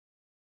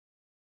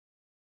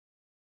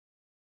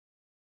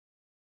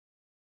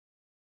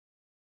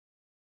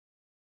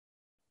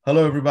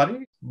Hello,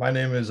 everybody. My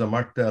name is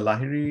Amartya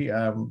Lahiri.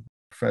 I'm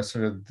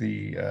professor at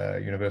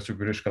the University of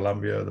British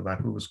Columbia, the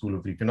Vancouver School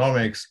of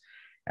Economics.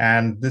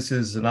 And this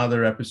is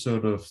another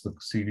episode of the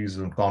series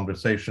of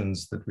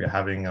conversations that we're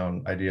having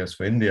on Ideas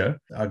for India.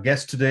 Our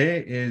guest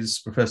today is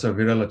Professor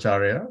Viral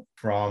Acharya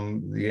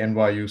from the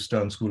NYU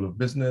Stern School of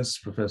Business.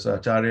 Professor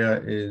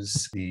Acharya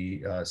is the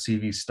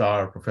CV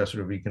Star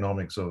Professor of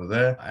Economics over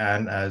there.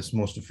 And as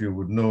most of you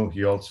would know,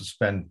 he also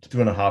spent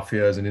 2.5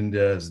 years in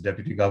India as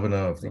Deputy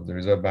Governor of the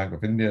Reserve Bank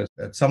of India.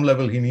 At some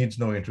level, he needs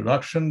no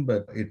introduction,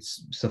 but it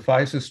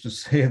suffices to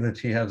say that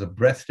he has a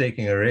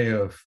breathtaking array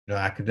of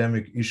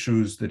academic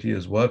issues that he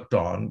has worked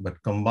on,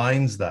 but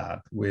combines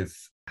that with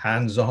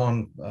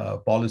hands-on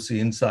policy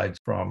insights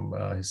from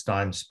his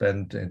time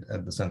spent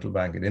at the central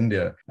bank in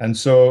India. And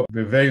so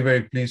we're very,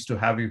 very pleased to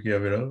have you here,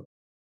 Viral.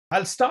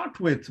 I'll start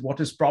with what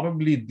is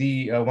probably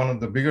the one of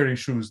the bigger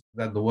issues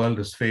that the world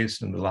has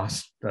faced in the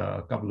last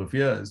couple of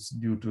years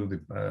due to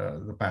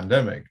the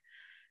pandemic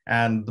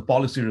and the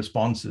policy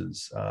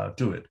responses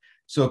to it.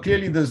 So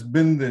clearly, there's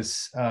been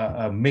this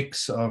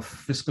mix of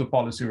fiscal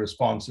policy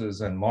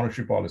responses and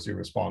monetary policy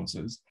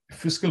responses.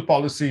 Fiscal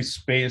policy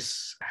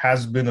space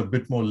has been a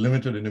bit more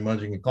limited in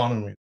emerging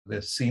economies. They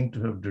seem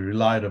to have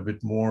relied a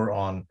bit more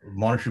on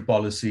monetary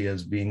policy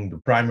as being the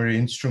primary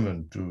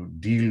instrument to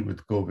deal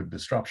with COVID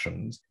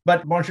disruptions.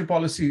 But monetary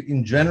policy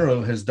in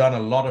general has done a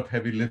lot of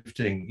heavy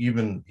lifting,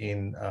 even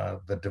in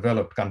the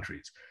developed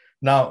countries.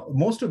 Now,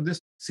 most of this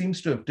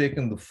seems to have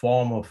taken the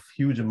form of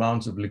huge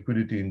amounts of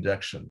liquidity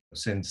injection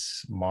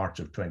since March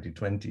of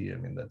 2020. I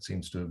mean, that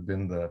seems to have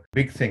been the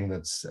big thing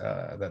that's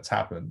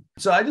happened.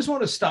 So I just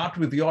want to start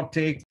with your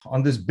take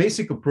on this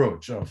basic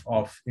approach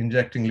of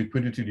injecting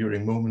liquidity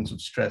during moments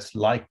of stress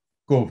like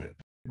COVID.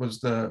 Was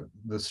the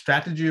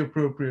strategy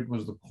appropriate?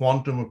 Was the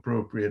quantum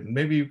appropriate? And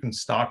maybe you can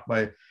start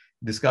by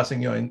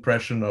discussing your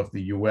impression of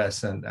the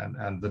US and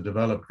the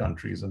developed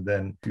countries, and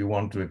then if you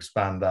want to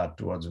expand that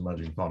towards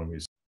emerging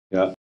economies.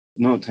 Yeah.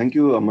 No, thank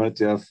you,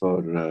 Amartya, for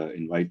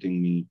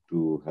inviting me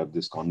to have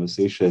this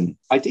conversation.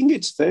 I think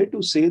it's fair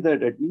to say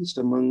that at least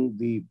among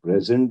the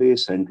present-day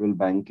central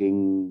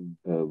banking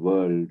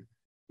world,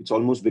 it's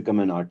almost become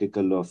an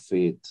article of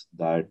faith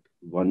that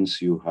once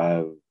you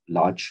have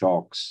large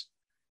shocks,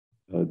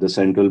 the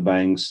central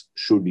banks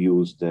should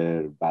use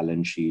their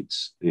balance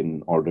sheets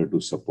in order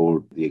to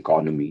support the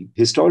economy.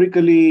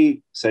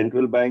 Historically,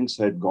 central banks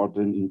had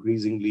gotten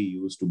increasingly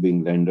used to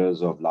being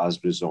lenders of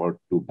last resort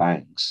to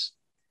banks.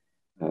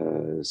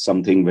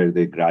 Something where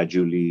they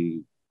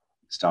gradually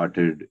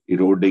started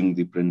eroding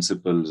the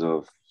principles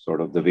of sort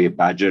of the way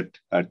Bagehot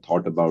had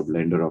thought about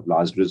lender of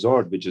last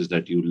resort, which is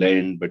that you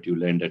lend, but you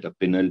lend at a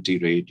penalty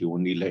rate. You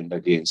only lend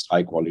against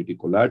high quality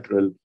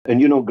collateral.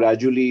 And,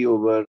 gradually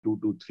over 2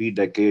 to 3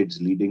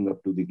 decades leading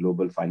up to the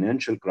global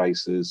financial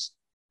crisis,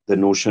 the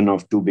notion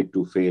of too big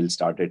to fail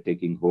started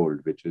taking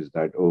hold, which is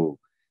that,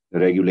 the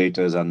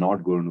regulators are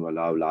not going to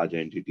allow large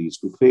entities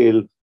to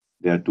fail.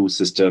 They are too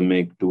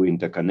systemic, too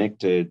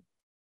interconnected.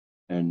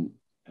 And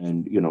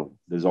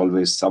there's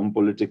always some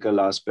political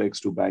aspects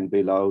to bank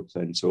bailouts.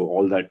 And so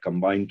all that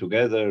combined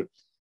together,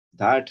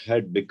 that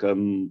had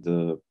become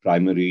the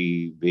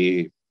primary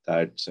way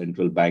that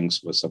central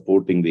banks were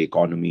supporting the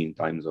economy in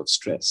times of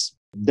stress.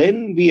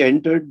 Then we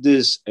entered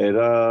this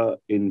era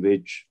in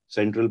which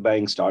central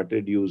banks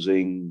started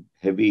using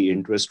heavy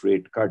interest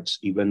rate cuts,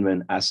 even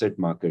when asset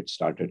markets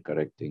started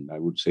correcting. I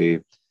would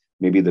say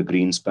maybe the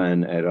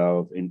Greenspan era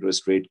of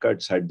interest rate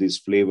cuts had this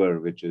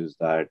flavor, which is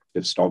that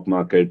if stock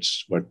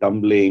markets were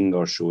tumbling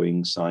or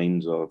showing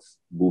signs of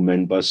boom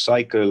and bust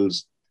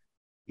cycles,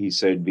 he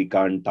said, we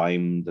can't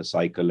time the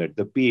cycle at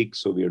the peak,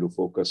 so we have to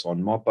focus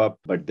on mop up,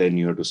 but then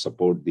you have to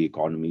support the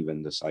economy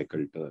when the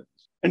cycle turns.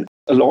 And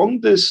along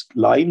this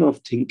line of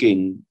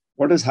thinking,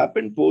 what has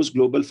happened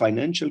post-global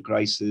financial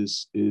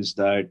crisis is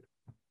that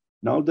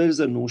now there's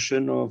a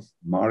notion of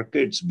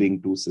markets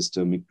being too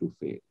systemic to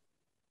fail.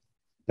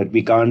 That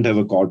we can't have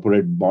a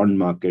corporate bond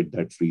market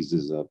that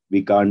freezes up.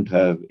 We can't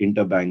have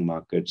interbank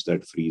markets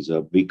that freeze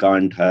up. We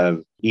can't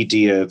have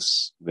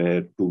ETFs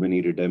where too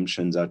many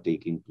redemptions are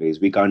taking place.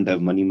 We can't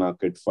have money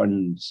market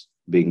funds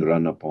being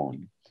run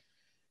upon.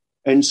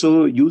 And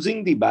so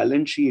using the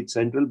balance sheet,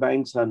 central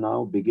banks are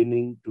now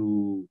beginning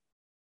to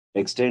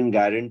extend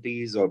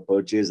guarantees or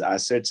purchase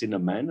assets in a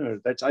manner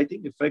that's, I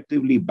think,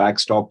 effectively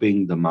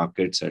backstopping the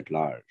markets at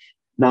large.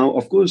 Now,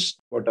 of course,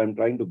 what I'm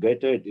trying to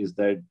get at is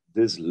that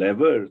this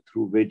lever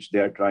through which they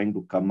are trying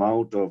to come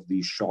out of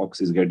these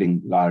shocks is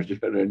getting larger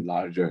and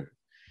larger.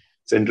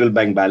 Central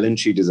bank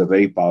balance sheet is a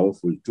very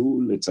powerful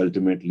tool. It's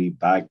ultimately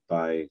backed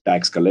by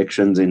tax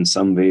collections in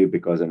some way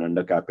because an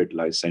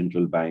undercapitalized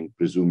central bank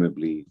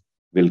presumably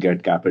will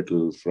get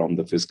capital from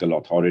the fiscal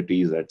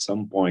authorities at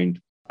some point.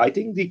 I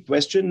think the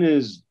question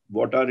is,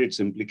 what are its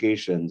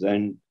implications?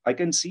 And I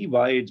can see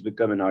why it's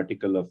become an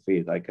article of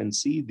faith. I can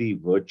see the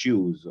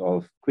virtues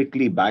of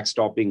quickly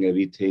backstopping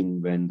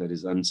everything when there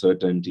is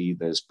uncertainty,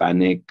 there's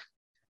panic,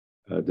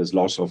 there's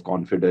loss of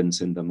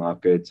confidence in the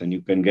markets, and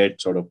you can get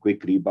sort of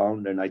quick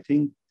rebound. And I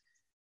think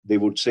they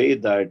would say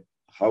that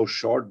how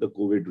short the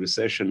COVID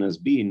recession has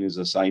been is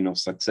a sign of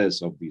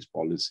success of these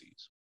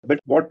policies. But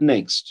what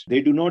next?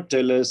 They do not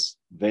tell us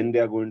when they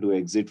are going to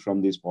exit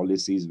from these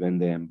policies, when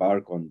they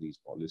embark on these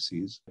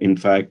policies. In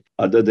fact,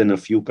 other than a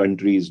few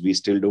countries, we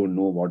still don't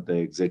know what the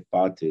exit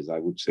path is. I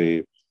would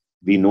say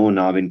we know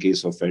now in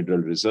case of Federal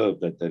Reserve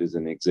that there is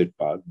an exit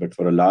path, but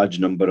for a large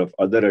number of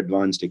other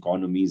advanced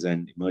economies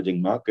and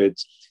emerging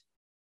markets,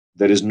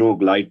 there is no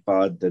glide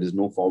path. There is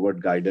no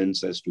forward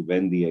guidance as to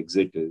when the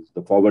exit is.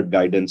 The forward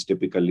guidance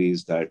typically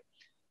is that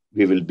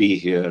we will be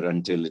here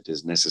until it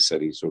is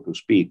necessary, so to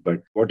speak.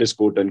 But what is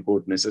quote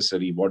unquote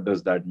necessary? What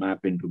does that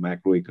map into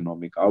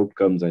macroeconomic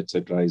outcomes,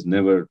 etc., is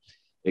never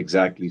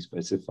exactly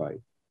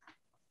specified.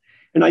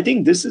 And I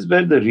think this is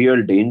where the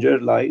real danger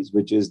lies,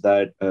 which is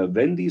that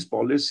when these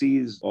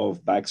policies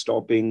of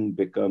backstopping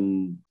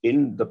become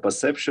in the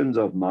perceptions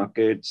of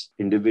markets,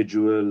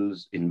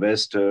 individuals,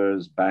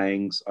 investors,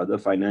 banks, other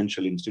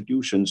financial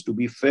institutions to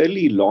be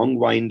fairly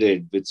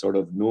long-winded with sort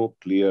of no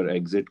clear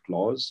exit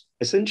clause,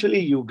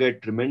 essentially you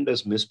get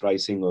tremendous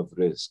mispricing of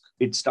risk.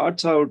 It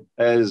starts out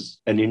as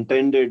an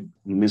intended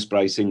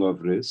mispricing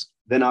of risk.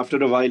 Then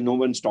after a while, no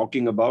one's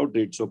talking about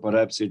it. So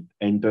perhaps it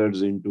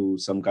enters into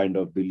some kind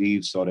of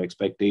beliefs or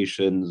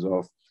expectations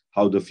of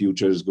how the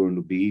future is going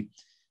to be.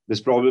 There's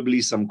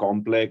probably some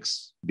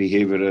complex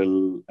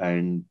behavioral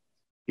and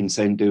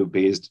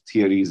incentive-based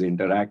theories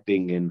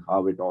interacting in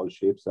how it all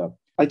shapes up.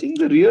 I think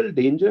the real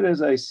danger,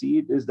 as I see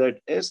it, is that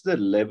as the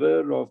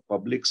lever of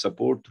public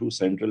support through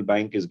central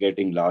bank is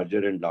getting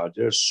larger and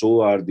larger,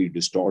 so are the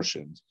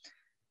distortions.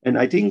 And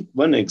I think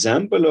one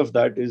example of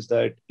that is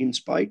that in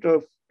spite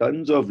of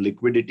tons of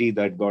liquidity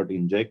that got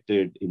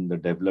injected in the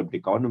developed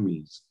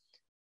economies,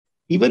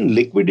 even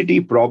liquidity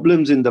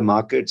problems in the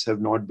markets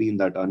have not been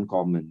that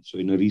uncommon. So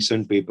in a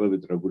recent paper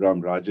with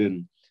Raghuram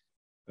Rajan,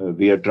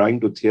 we are trying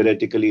to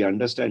theoretically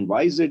understand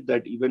why is it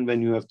that even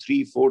when you have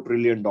 $3-4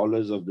 trillion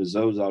of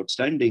reserves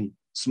outstanding,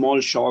 small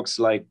shocks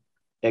like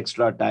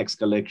extra tax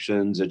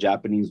collections, a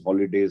Japanese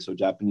holiday, so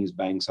Japanese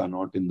banks are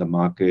not in the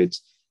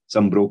markets,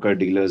 some broker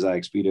dealers are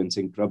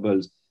experiencing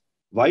troubles.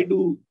 Why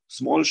do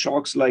small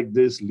shocks like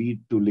this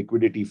lead to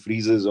liquidity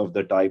freezes of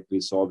the type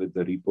we saw with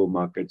the repo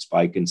market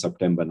spike in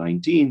September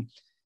 19?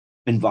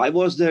 And why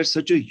was there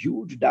such a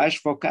huge dash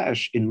for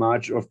cash in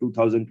March of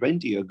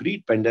 2020?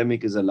 Agreed,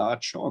 pandemic is a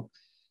large shock,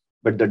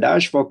 but the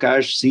dash for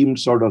cash seemed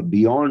sort of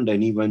beyond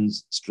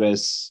anyone's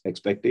stress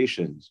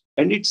expectations.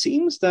 And it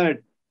seems that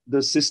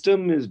the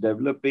system is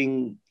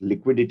developing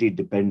liquidity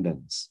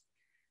dependence.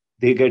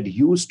 They get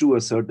used to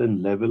a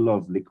certain level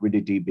of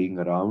liquidity being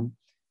around.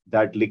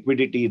 That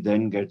liquidity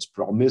then gets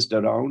promised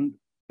around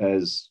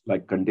as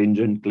like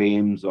contingent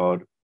claims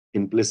or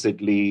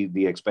implicitly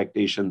the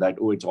expectation that,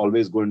 oh, it's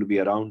always going to be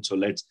around. So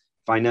let's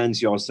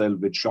finance yourself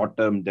with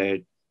short-term debt,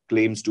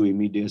 claims to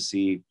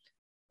immediacy.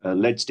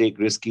 Let's take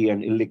risky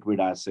and illiquid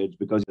assets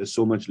because there's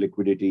so much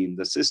liquidity in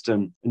the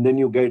system. And then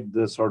you get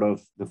the sort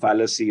of the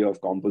fallacy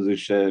of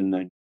composition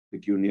and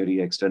pecuniary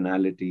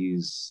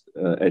externalities,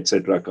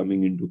 etc.,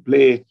 coming into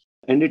play.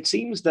 And it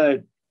seems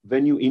that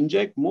when you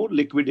inject more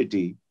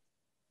liquidity,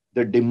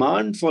 the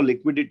demand for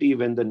liquidity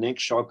when the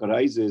next shock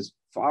arises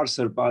far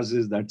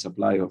surpasses that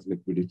supply of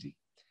liquidity.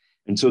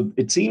 And so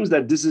it seems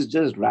that this is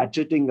just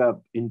ratcheting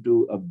up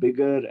into a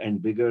bigger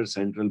and bigger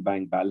central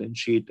bank balance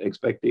sheet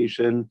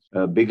expectation,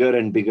 bigger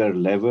and bigger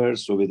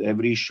levers. So with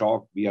every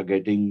shock, we are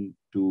getting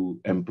to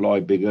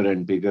employ bigger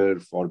and bigger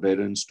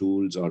forbearance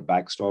tools or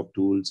backstop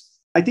tools.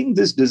 I think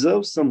this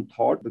deserves some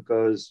thought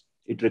because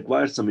it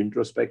requires some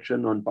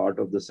introspection on part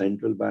of the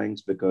central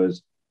banks,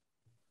 because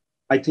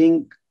I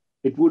think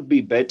it would be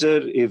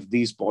better if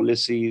these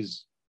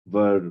policies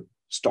were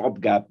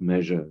stopgap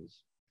measures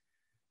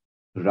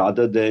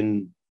rather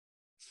than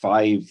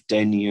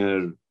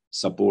 5-10-year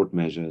support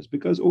measures.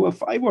 Because over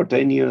 5 or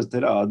 10 years,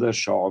 there are other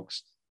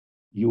shocks.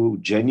 You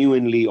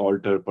genuinely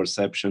alter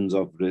perceptions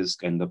of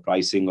risk and the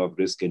pricing of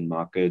risk in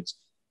markets.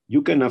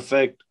 You can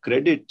affect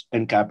credit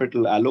and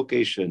capital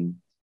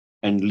allocation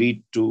and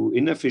lead to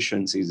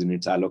inefficiencies in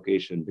its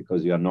allocation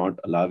because you are not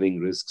allowing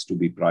risks to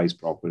be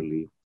priced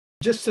properly.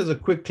 Just as a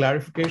quick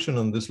clarification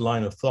on this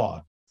line of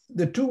thought,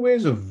 there are two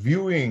ways of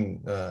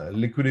viewing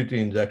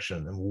liquidity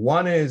injection.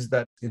 One is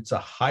that it's a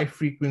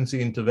high-frequency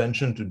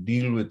intervention to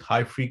deal with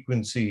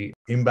high-frequency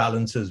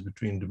imbalances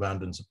between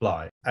demand and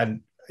supply.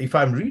 And if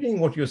I'm reading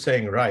what you're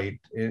saying right,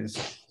 is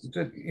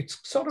that it's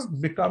sort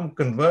of become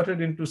converted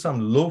into some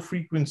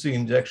low-frequency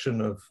injection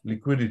of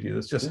liquidity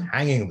that's just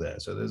hanging there.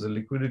 So there's a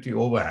liquidity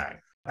overhang.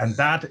 And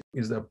that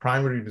is the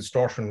primary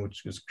distortion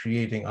which is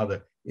creating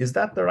other. Is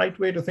that the right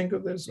way to think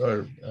of this?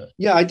 Or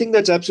Yeah, I think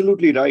that's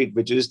absolutely right,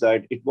 which is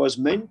that it was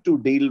meant to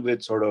deal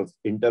with sort of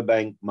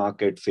interbank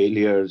market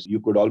failures.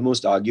 You could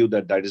almost argue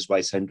that that is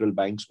why central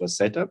banks were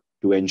set up,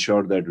 to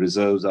ensure that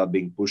reserves are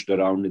being pushed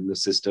around in the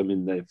system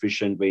in the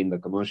efficient way in the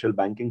commercial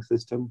banking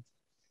system.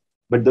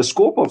 But the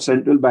scope of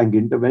central bank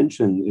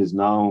intervention is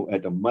now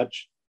at a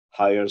much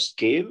higher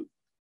scale.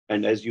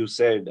 And as you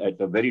said, at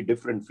a very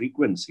different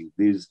frequency.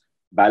 These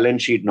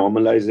balance sheet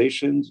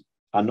normalizations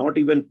are not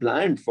even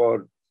planned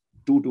for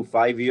 2 to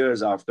 5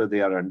 years after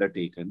they are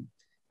undertaken.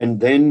 And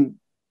then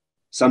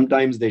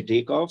sometimes they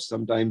take off,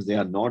 sometimes they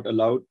are not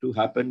allowed to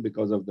happen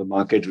because of the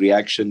market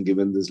reaction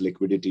given this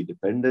liquidity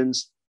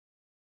dependence.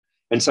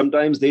 And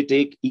sometimes they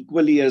take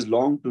equally as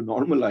long to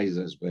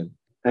normalize as well.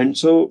 And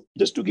so,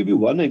 just to give you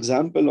one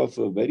example of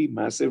a very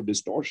massive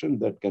distortion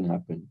that can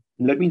happen,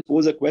 let me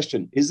pose a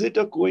question. Is it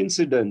a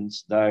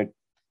coincidence that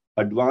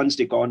advanced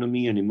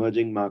economy and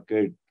emerging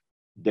market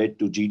debt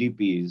to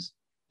GDPs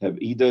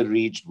have either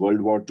reached World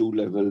War II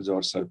levels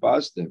or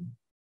surpassed them?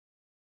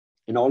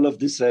 And all of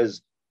this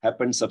has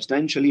happened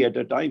substantially at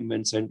a time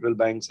when central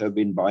banks have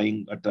been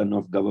buying a ton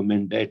of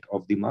government debt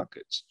of the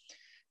markets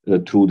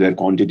through their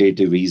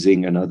quantitative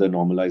easing and other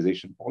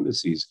normalization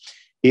policies.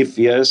 If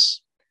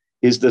yes,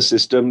 is the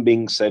system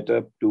being set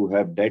up to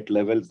have debt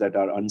levels that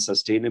are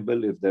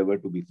unsustainable if there were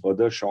to be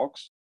further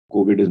shocks?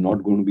 COVID is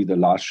not going to be the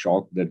last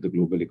shock that the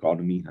global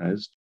economy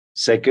has.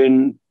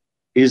 Second,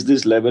 is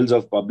this levels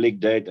of public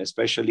debt,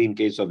 especially in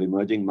case of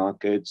emerging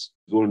markets,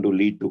 going to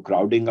lead to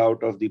crowding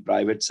out of the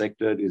private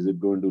sector? Is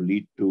it going to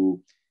lead to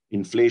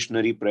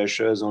inflationary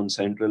pressures on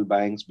central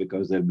banks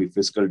because there'll be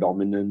fiscal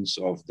dominance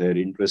of their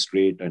interest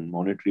rate and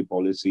monetary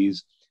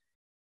policies?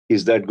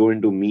 Is that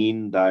going to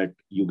mean that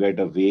you get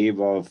a wave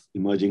of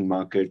emerging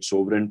market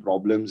sovereign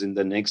problems in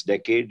the next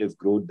decade if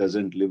growth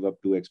doesn't live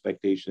up to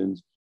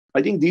expectations?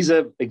 I think these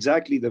are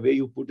exactly the way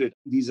you put it.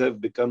 These have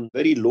become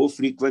very low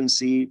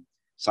frequency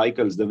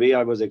cycles. The way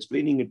I was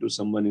explaining it to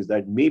someone is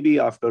that maybe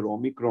after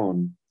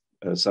Omicron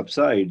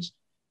subsides,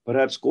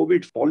 perhaps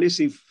COVID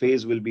policy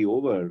phase will be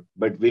over,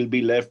 but we'll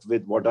be left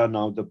with what are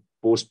now the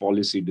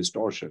post-policy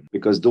distortion,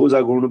 because those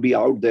are going to be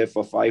out there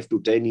for 5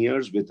 to 10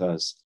 years with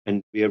us.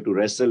 And we have to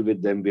wrestle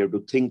with them. We have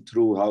to think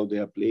through how they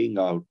are playing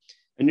out.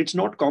 And it's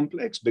not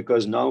complex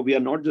because now we are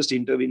not just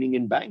intervening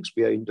in banks,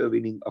 we are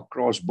intervening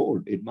across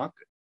board in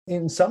market.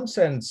 In some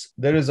sense,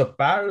 there is a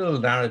parallel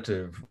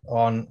narrative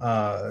on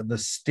the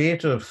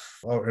state of,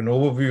 or an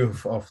overview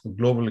of the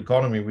global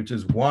economy, which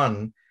is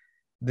one,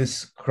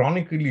 this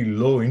chronically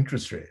low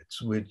interest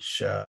rates,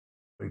 which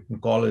we can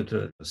call it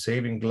a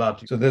saving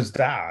glut. So there's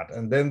that.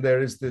 And then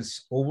there is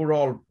this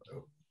overall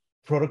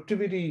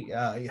productivity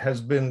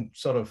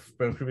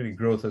productivity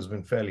growth has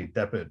been fairly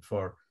tepid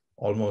for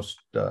almost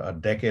a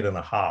decade and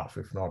a half,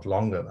 if not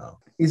longer now.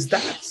 Is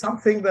that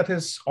something that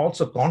has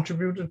also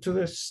contributed to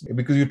this?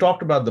 Because you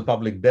talked about the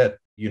public debt,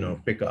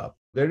 pickup.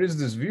 There is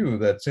this view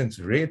that since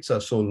rates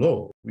are so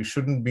low, we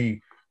shouldn't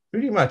be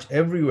pretty much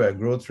everywhere.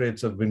 Growth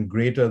rates have been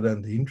greater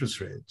than the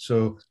interest rate.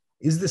 So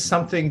is this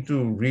something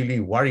to really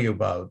worry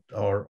about?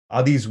 Or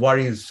are these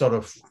worries sort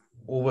of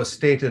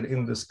overstated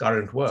in this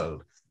current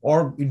world?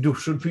 Or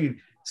should we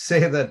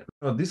say that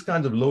these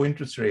kinds of low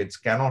interest rates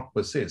cannot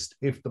persist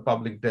if the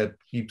public debt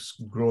keeps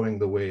growing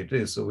the way it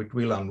is, so it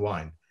will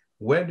unwind?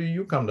 Where do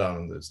you come down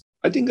on this?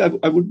 I think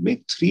I would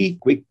make 3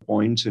 quick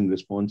points in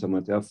response,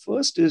 Amartya.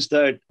 First is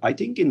that I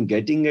think in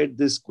getting at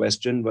this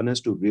question, one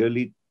has to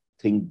really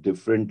think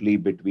differently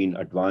between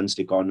advanced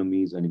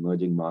economies and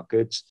emerging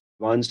markets.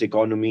 Advanced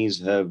economies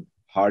have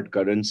hard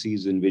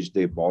currencies in which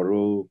they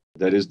borrow.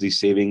 There is the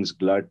savings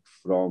glut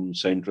from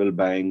central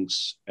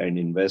banks and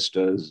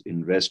investors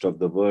in rest of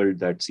the world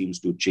that seems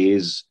to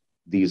chase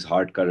these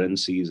hard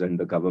currencies and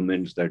the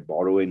governments that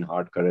borrow in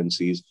hard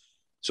currencies.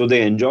 So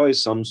they enjoy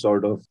some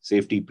sort of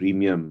safety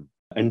premium.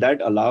 And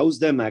that allows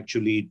them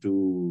actually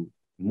to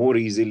more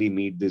easily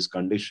meet this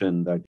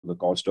condition that the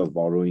cost of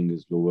borrowing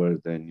is lower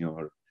than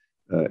your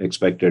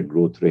expected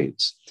growth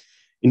rates.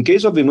 In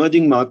case of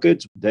emerging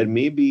markets, there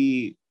may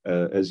be,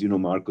 as you know,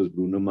 Marcus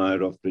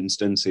Brunemeyer of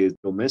Princeton says,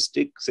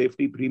 domestic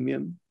safety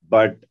premium,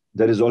 but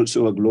there is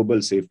also a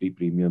global safety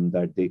premium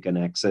that they can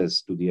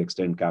access to the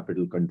extent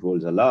capital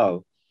controls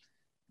allow.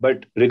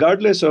 But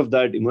regardless of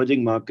that,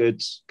 emerging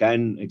markets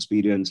can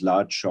experience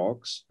large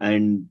shocks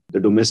and the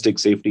domestic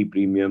safety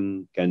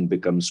premium can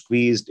become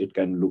squeezed. It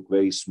can look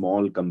very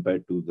small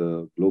compared to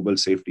the global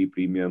safety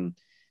premium.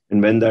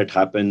 And when that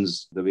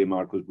happens, the way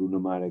Marcus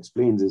Brunemeyer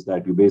explains is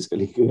that you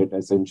basically get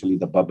essentially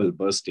the bubble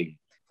bursting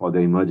for the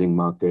emerging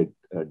market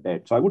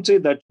debt. So I would say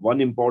that's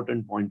one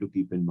important point to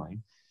keep in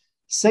mind.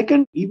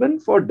 Second, even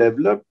for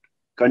developed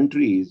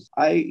countries,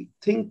 I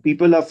think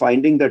people are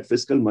finding that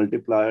fiscal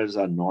multipliers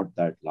are not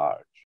that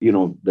large.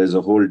 There's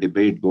a whole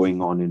debate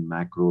going on in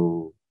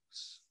macro.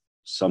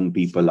 Some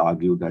people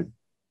argue that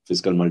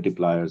fiscal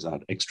multipliers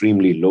are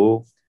extremely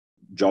low.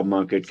 Job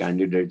market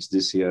candidates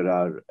this year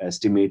are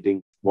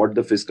estimating what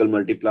the fiscal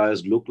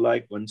multipliers look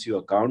like once you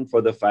account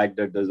for the fact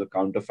that there's a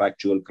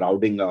counterfactual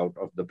crowding out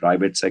of the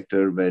private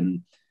sector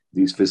when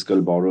these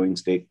fiscal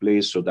borrowings take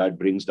place. So that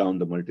brings down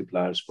the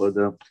multipliers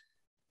further.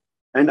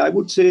 And I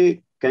would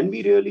say, can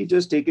we really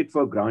just take it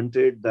for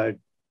granted that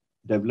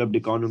developed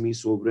economy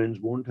sovereigns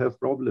won't have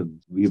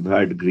problems? We've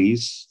had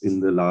Greece in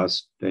the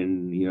last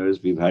 10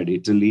 years. We've had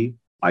Italy.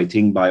 I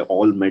think by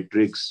all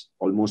metrics,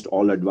 almost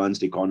all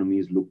advanced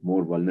economies look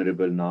more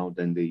vulnerable now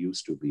than they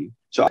used to be.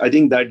 So I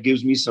think that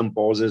gives me some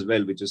pause as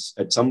well, which is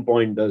at some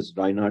point, does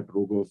Reinhard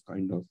Rogoff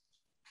kind of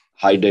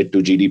high debt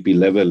to GDP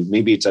level?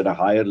 Maybe it's at a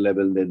higher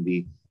level than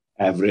the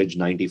average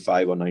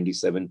 95 or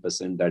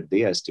 97% that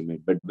they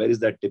estimate. But where is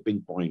that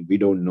tipping point? We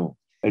don't know.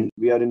 And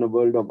we are in a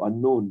world of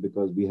unknown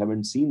because we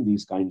haven't seen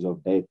these kinds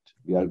of debt.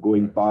 We are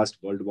going past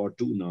World War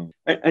II now.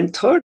 And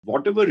third,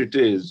 whatever it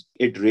is,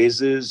 it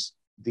raises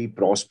the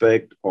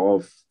prospect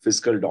of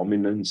fiscal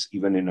dominance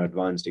even in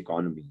advanced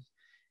economies.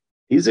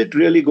 Is it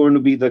really going to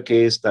be the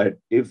case that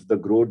if the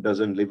growth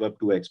doesn't live up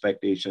to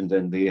expectations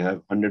and they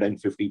have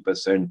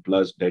 150%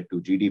 plus debt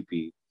to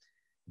GDP,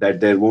 that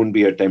there won't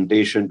be a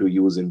temptation to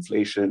use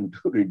inflation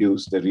to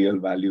reduce the real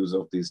values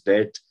of this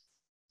debt?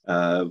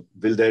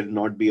 Will there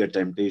not be a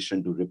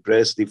temptation to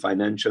repress the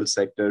financial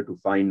sector to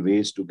find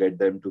ways to get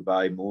them to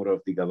buy more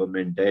of the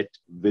government debt?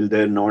 Will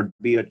there not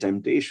be a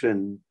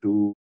temptation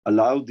to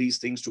allow these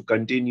things to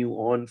continue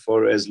on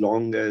for as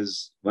long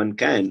as one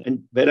can?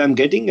 And where I'm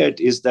getting at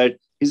is that,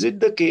 is it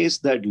the case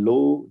that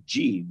low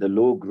G, the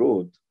low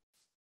growth,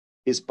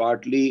 is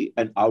partly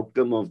an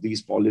outcome of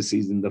these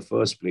policies in the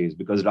first place?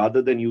 Because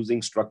rather than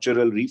using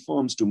structural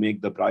reforms to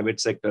make the private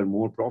sector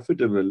more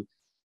profitable,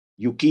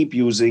 you keep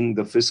using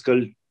the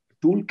fiscal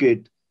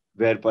toolkit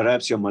where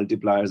perhaps your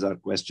multipliers are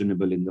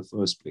questionable in the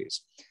first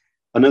place.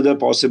 Another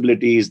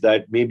possibility is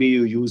that maybe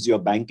you use your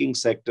banking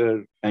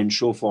sector and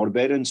show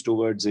forbearance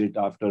towards it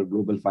after a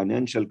global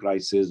financial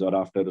crisis or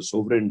after a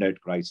sovereign debt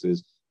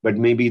crisis, but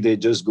maybe they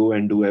just go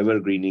and do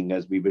evergreening,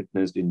 as we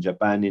witnessed in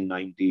Japan in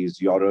 90s,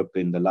 Europe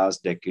in the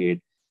last decade,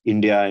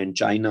 India and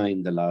China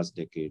in the last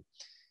decade.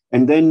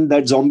 And then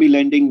that zombie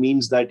lending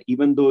means that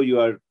even though you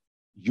are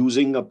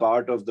using a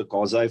part of the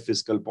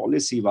quasi-fiscal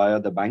policy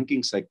via the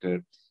banking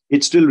sector,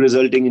 it's still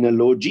resulting in a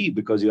low G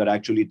because you are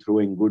actually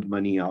throwing good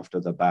money after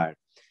the bad.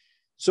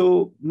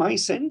 So my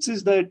sense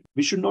is that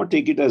we should not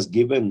take it as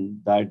given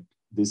that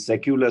this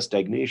secular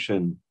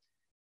stagnation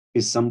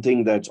is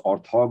something that's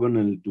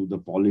orthogonal to the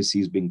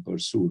policies being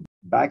pursued.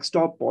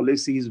 Backstop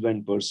policies,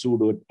 when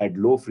pursued at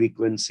low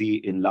frequency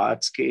in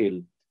large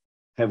scale,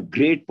 have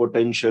great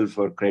potential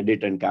for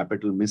credit and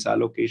capital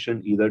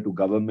misallocation, either to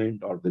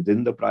government or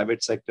within the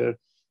private sector.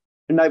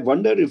 And I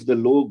wonder if the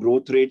low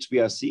growth rates we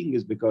are seeing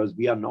is because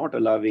we are not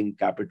allowing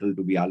capital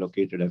to be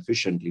allocated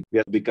efficiently. We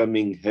are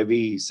becoming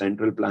heavy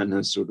central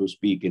planners, so to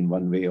speak, in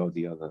one way or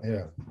the other.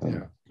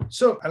 Yeah.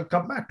 So I'll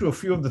come back to a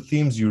few of the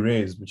themes you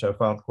raised, which I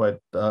found quite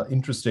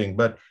interesting.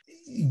 But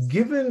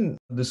given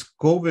this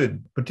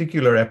COVID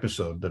particular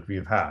episode that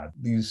we've had,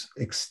 these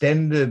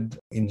extended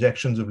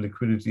injections of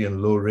liquidity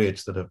and low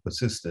rates that have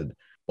persisted,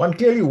 one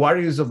clearly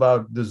worries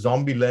about the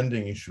zombie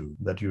lending issue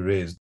that you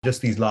raised.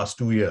 Just these last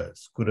 2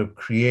 years could have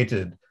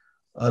created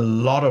a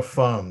lot of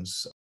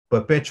firms,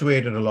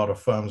 perpetuated a lot of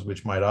firms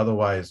which might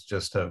otherwise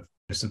just have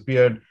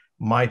disappeared,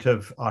 might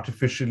have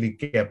artificially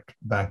kept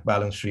bank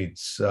balance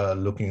sheets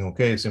looking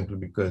okay simply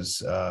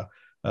because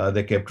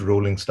they kept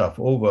rolling stuff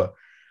over.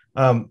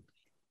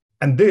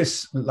 And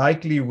this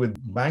likely with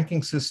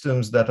banking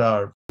systems that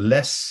are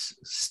less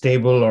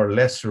stable or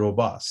less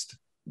robust,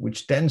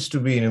 which tends to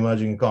be in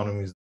emerging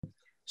economies.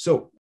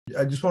 So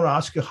I just want to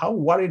ask you, how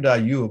worried are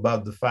you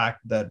about the fact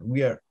that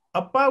we are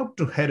about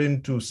to head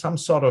into some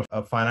sort of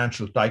a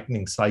financial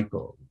tightening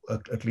cycle,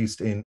 at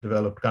least in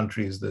developed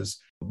countries? There's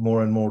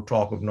more and more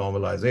talk of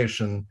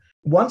normalization.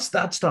 Once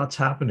that starts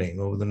happening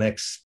over the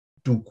next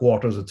 2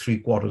 quarters or 3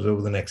 quarters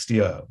over the next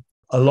year,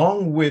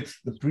 along with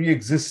the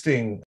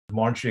pre-existing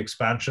monetary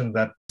expansion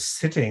that's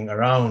sitting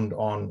around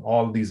on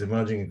all these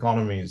emerging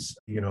economies,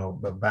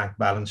 the bank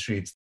balance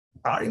sheets,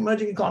 are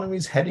emerging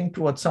economies heading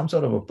towards some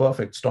sort of a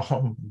perfect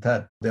storm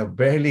that they're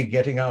barely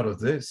getting out of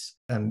this?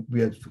 And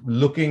we are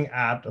looking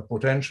at a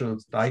potential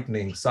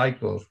tightening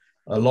cycle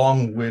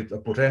along with a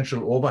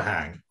potential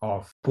overhang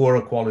of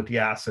poorer quality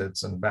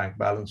assets and bank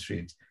balance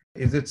sheets.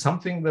 Is it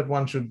something that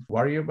one should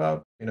worry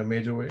about in a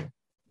major way?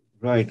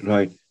 Right.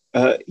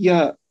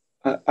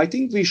 I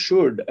think we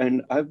should.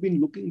 And I've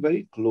been looking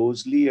very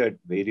closely at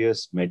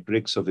various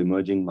metrics of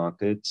emerging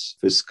markets,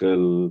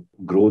 fiscal,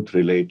 growth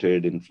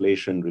related,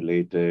 inflation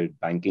related,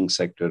 banking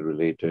sector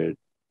related,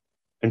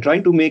 and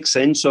trying to make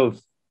sense of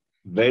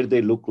where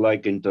they look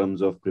like in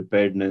terms of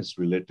preparedness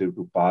relative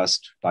to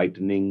past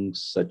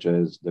tightenings, such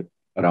as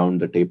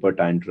around the taper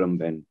tantrum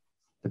when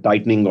the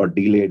tightening got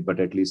delayed, but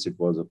at least it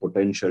was a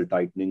potential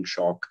tightening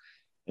shock.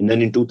 And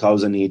then in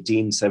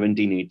 2018,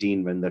 17,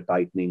 18, when the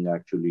tightening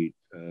actually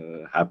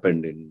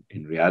happened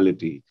in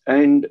reality.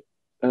 And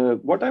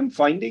what I'm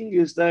finding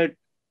is that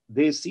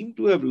they seem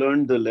to have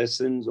learned the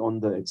lessons on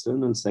the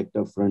external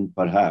sector front,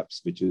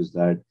 perhaps, which is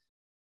that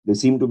they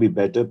seem to be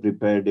better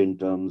prepared in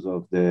terms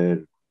of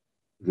their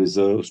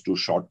reserves to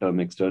short-term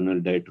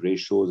external debt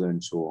ratios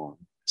and so on.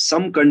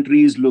 Some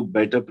countries look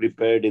better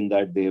prepared in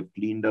that they have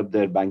cleaned up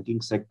their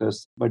banking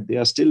sectors, but they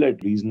are still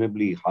at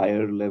reasonably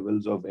higher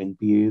levels of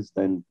NPAs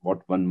than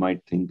what one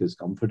might think is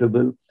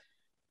comfortable.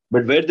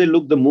 But where they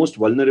look the most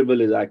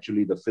vulnerable is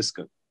actually the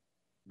fiscal,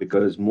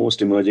 because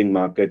most emerging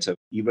markets have,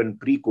 even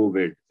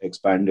pre-COVID,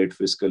 expanded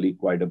fiscally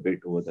quite a bit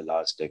over the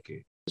last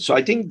decade. So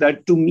I think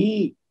that, to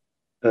me,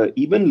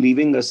 even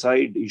leaving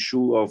aside the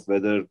issue of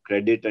whether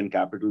credit and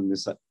capital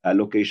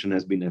misallocation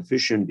has been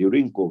efficient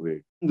during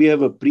COVID, we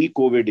have a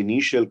pre-COVID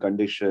initial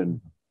condition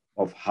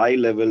of high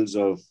levels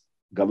of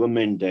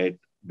government debt,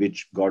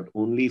 which got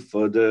only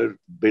further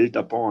built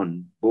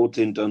upon, both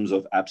in terms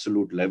of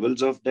absolute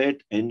levels of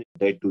debt and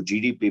debt to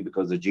GDP,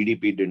 because the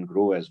GDP didn't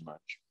grow as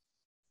much.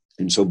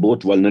 And so both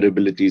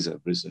vulnerabilities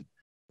have risen.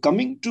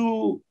 Coming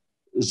to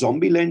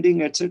zombie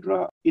lending,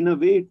 etc., in a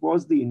way, it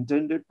was the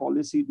intended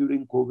policy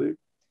during COVID.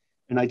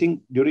 And I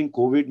think during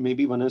COVID,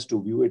 maybe one has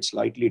to view it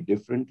slightly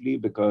differently,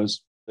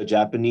 because the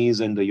Japanese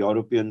and the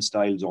European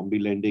style zombie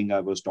lending I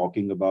was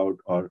talking about,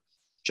 or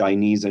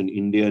Chinese and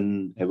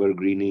Indian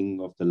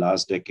evergreening of the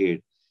last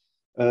decade,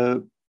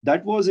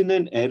 that was in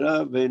an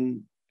era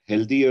when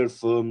healthier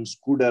firms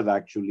could have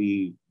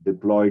actually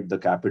deployed the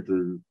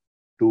capital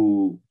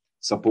to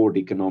support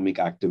economic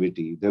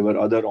activity. There were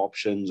other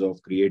options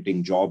of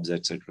creating jobs,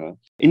 etc.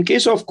 In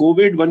case of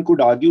COVID, one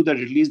could argue that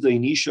at least the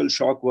initial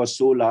shock was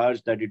so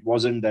large that it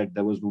wasn't that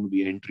there was going to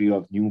be entry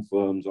of new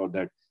firms, or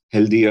that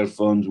healthier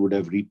firms would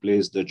have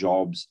replaced the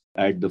jobs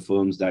at the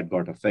firms that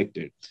got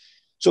affected.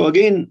 So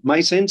again,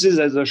 my sense is,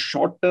 as a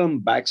short-term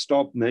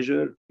backstop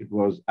measure, it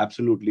was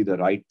absolutely the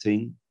right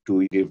thing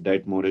to give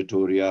debt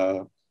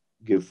moratoria,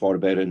 give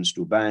forbearance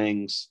to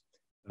banks,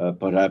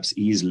 perhaps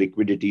ease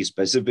liquidity,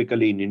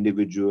 specifically in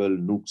individual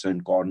nooks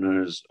and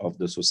corners of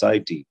the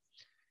society.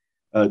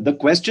 The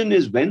question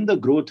is, when the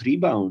growth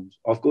rebounds,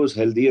 of course,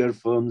 healthier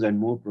firms and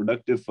more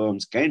productive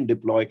firms can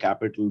deploy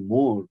capital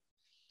more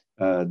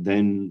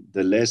than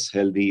the less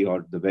healthy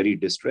or the very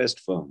distressed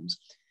firms.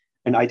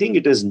 And I think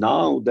it is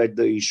now that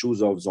the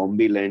issues of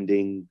zombie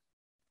lending,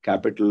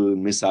 capital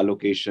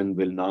misallocation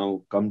will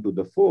now come to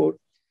the fore.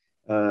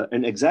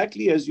 And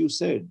exactly as you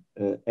said,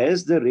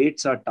 as the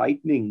rates are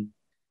tightening,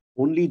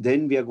 only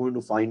then we are going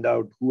to find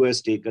out who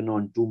has taken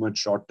on too much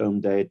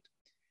short-term debt,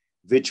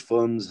 which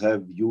firms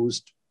have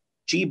used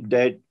cheap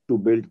debt to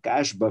build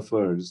cash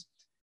buffers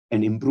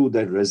and improve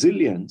their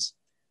resilience,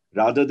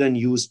 rather than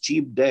use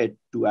cheap debt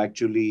to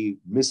actually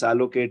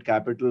misallocate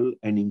capital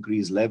and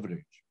increase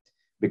leverage.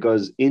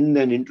 Because in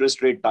an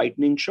interest rate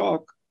tightening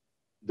shock,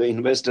 the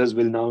investors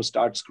will now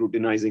start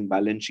scrutinizing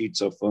balance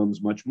sheets of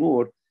firms much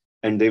more,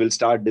 and they will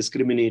start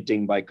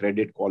discriminating by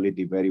credit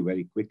quality very,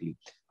 very quickly.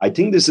 I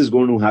think this is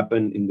going to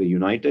happen in the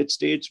United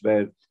States,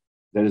 where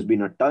there has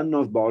been a ton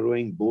of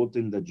borrowing, both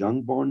in the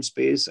junk bond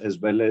space, as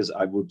well as,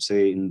 I would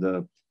say, in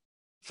the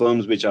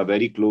firms which are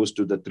very close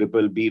to the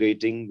BBB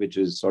rating, which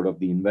is sort of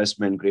the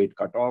investment grade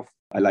cutoff.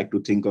 I like to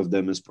think of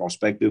them as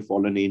prospective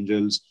fallen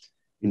angels.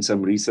 In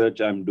some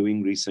research I'm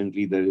doing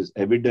recently, there is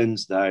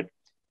evidence that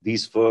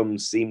these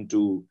firms seem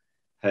to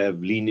have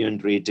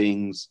lenient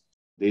ratings.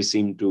 They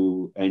seem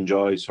to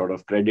enjoy sort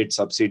of credit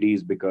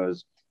subsidies,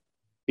 because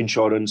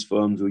insurance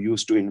firms who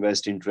used to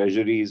invest in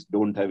treasuries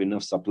don't have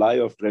enough supply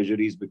of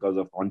treasuries because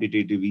of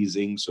quantitative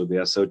easing. So they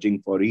are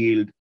searching for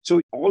yield. So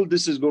all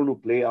this is going to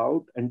play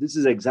out. And this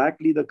is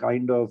exactly the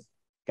kind of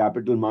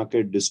capital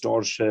market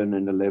distortion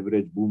and a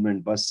leverage boom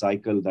and bust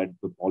cycle that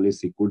the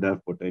policy could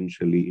have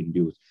potentially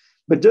induced.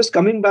 But just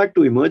coming back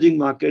to emerging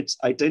markets,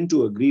 I tend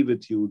to agree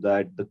with you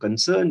that the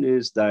concern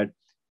is that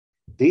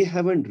they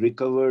haven't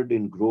recovered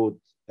in growth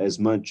as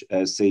much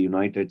as, say,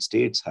 United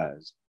States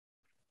has,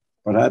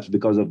 perhaps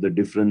because of the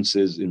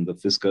differences in the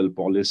fiscal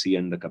policy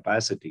and the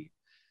capacity.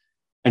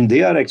 And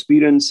they are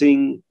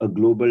experiencing a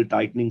global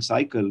tightening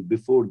cycle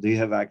before they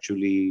have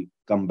actually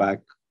come back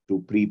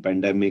to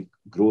pre-pandemic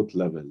growth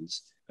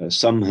levels.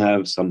 Some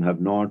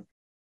have not.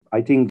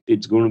 I think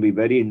it's going to be a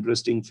very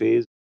interesting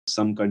phase.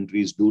 Some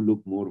countries do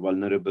look more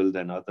vulnerable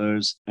than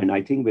others. And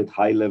I think with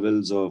high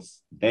levels of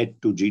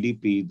debt to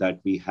GDP that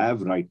we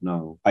have right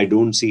now, I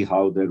don't see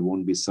how there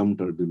won't be some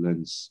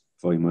turbulence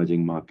for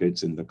emerging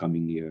markets in the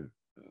coming year.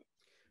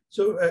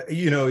 So,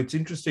 it's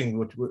interesting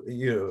what,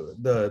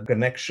 the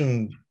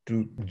connection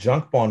to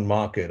junk bond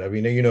market. I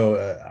mean,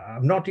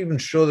 I'm not even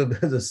sure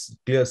that there's a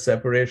clear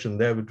separation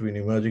there between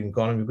emerging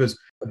economies, because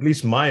at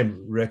least my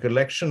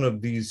recollection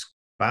of these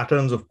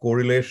patterns of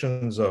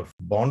correlations of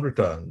bond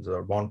returns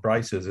or bond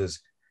prices is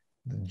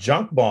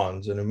junk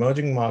bonds and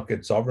emerging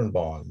market sovereign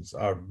bonds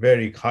are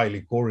very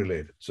highly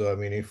correlated. So, I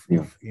mean, if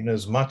in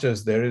as much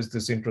as there is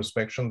this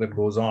introspection that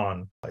goes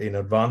on in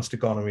advanced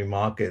economy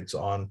markets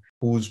on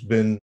who's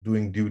been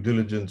doing due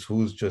diligence,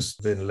 who's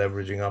just been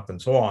leveraging up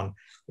and so on,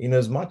 in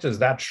as much as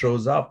that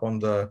shows up on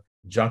the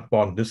junk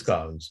bond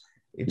discounts,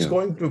 it's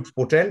going to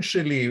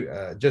potentially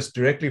just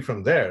directly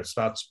from there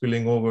start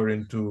spilling over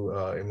into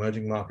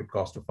emerging market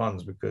cost of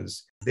funds,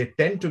 because they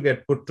tend to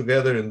get put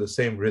together in the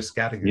same risk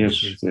category, at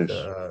least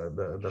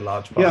the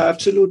large part. Yeah,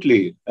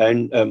 absolutely.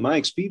 And my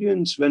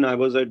experience when I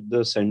was at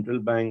the central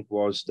bank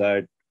was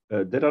that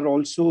there are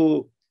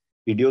also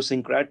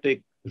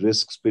idiosyncratic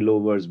risk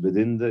spillovers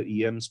within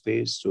the EM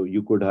space. So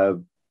you could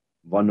have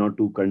one or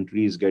two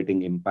countries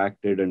getting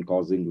impacted and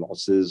causing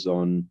losses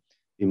on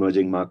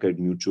emerging market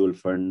mutual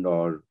fund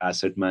or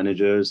asset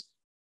managers.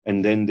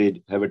 And then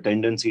they have a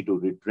tendency to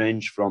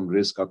retrench from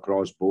risk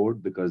across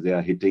board because they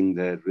are hitting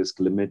their risk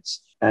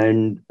limits.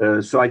 And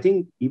so I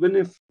think even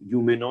if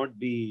you may not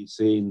be,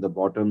 say, in the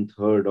bottom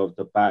third of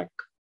the pack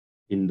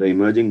in the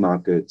emerging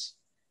markets,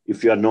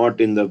 if you are not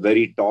in the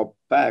very top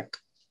pack,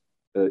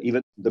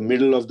 even the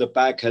middle of the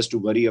pack has to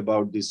worry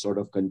about this sort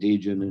of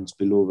contagion and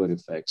spillover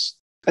effects.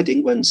 I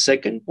think one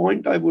second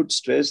point I would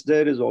stress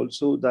there is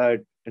also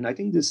that, and I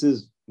think this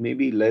is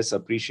maybe less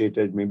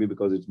appreciated, maybe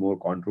because it's more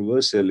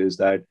controversial, is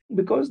that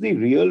because the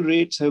real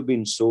rates have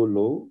been so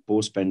low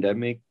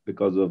post-pandemic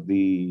because of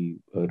the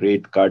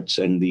rate cuts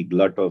and the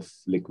glut of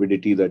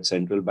liquidity that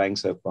central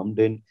banks have pumped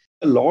in,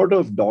 a lot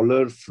of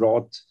dollar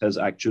froth has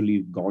actually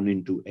gone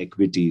into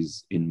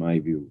equities, in my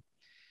view.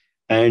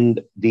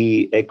 And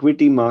the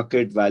equity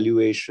market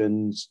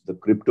valuations, the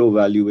crypto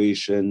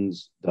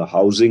valuations, the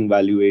housing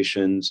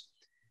valuations,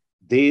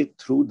 they,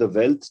 through the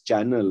wealth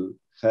channel,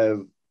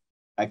 have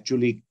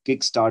actually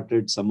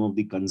kickstarted some of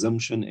the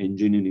consumption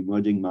engine in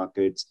emerging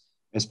markets,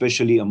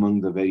 especially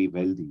among the very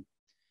wealthy.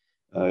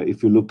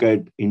 If you look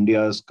at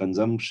India's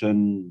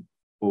consumption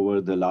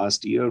over the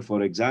last year,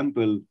 for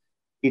example,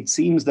 it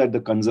seems that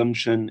the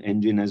consumption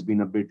engine has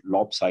been a bit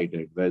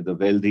lopsided, where the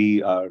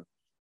wealthy are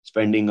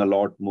spending a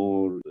lot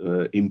more,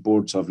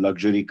 imports of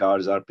luxury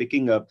cars are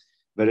picking up,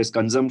 whereas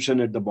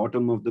consumption at the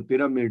bottom of the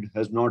pyramid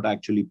has not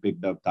actually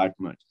picked up that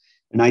much.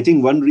 And I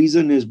think one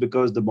reason is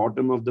because the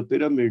bottom of the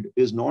pyramid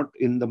is not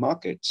in the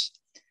markets,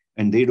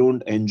 and they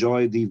don't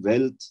enjoy the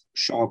wealth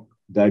shock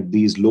that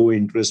these low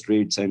interest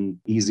rates and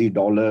easy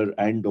dollar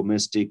and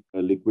domestic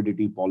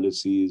liquidity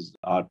policies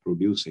are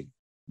producing.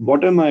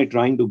 What am I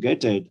trying to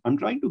get at? I'm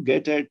trying to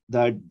get at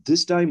that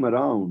this time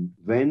around,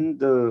 when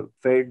the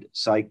Fed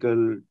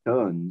cycle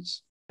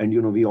turns,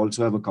 and we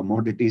also have a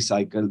commodity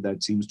cycle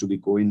that seems to be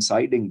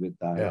coinciding with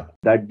that,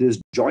 that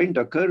this joint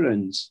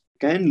occurrence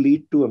can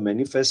lead to a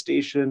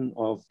manifestation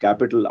of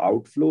capital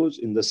outflows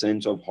in the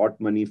sense of hot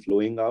money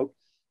flowing out,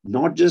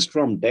 not just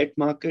from debt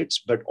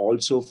markets, but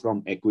also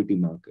from equity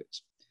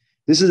markets.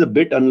 This is a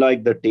bit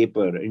unlike the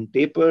taper. In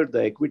taper,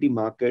 the equity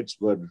markets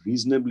were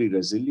reasonably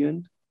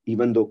resilient,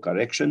 even though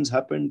corrections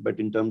happened. But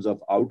in terms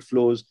of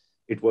outflows,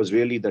 it was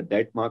really the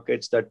debt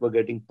markets that were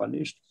getting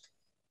punished.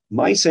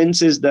 My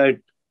sense is that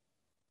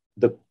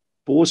the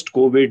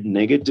post-COVID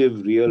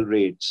negative real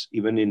rates,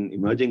 even in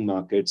emerging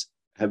markets,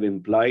 have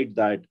implied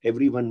that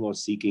everyone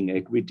was seeking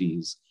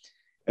equities,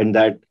 and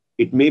that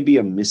it may be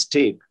a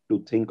mistake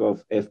to think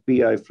of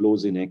FPI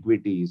flows in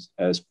equities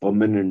as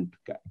permanent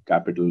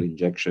capital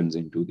injections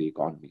into the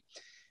economy.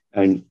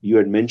 And you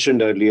had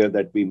mentioned earlier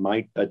that we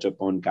might touch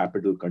upon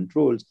capital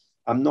controls.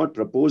 I'm not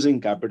proposing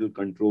capital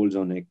controls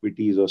on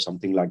equities or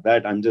something like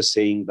that. I'm just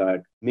saying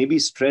that maybe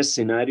stress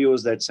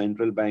scenarios that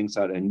central banks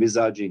are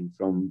envisaging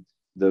from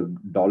the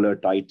dollar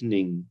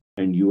tightening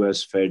and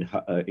US Fed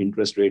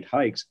interest rate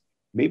hikes,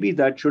 maybe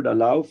that should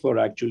allow for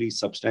actually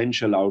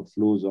substantial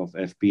outflows of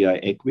FPI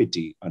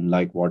equity,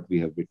 unlike what we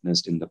have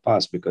witnessed in the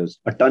past, because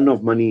a ton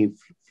of money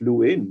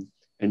flew in.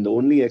 And the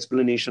only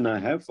explanation I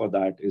have for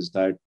that is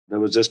that there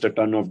was just a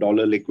ton of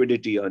dollar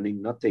liquidity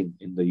earning nothing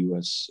in the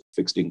US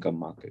fixed income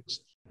markets.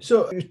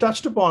 So you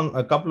touched upon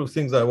a couple of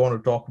things I want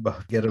to talk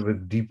about, get a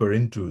bit deeper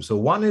into. So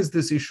one is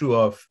this issue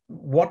of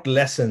what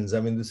lessons,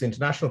 this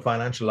international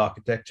financial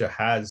architecture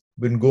has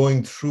been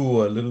going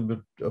through a little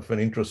bit of an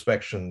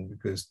introspection,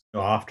 because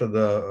after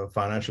the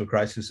financial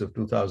crisis of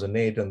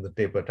 2008 and the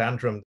taper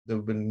tantrum, there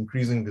have been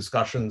increasing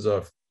discussions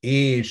of,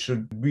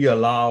 should we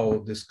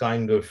allow this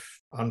kind of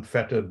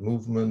unfettered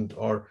movement,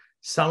 or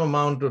some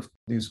amount of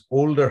these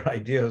older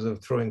ideas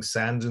of throwing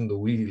sand in the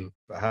wheel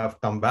have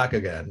come back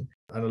again.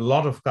 And a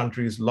lot of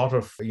countries, a lot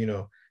of,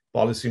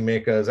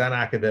 policymakers and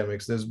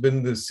academics, there's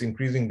been this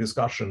increasing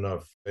discussion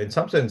of, in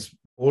some sense,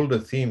 older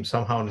themes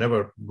somehow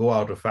never go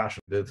out of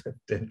fashion. They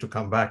tend to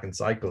come back in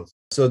cycles.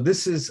 So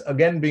this is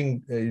again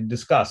being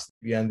discussed.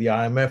 And the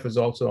IMF is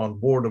also on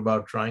board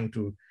about trying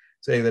to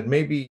say that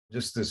maybe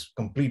just this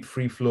complete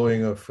free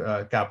flowing of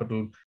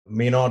capital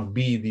may not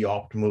be the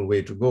optimal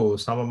way to go.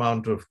 Some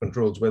amount of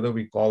controls, whether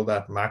we call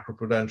that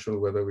macroprudential,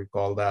 whether we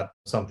call that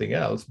something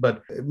else,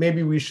 but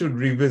maybe we should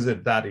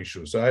revisit that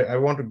issue. So I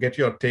want to get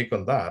your take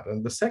on that.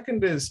 And the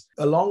second is,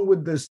 along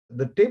with this,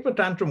 the taper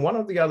tantrum, one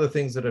of the other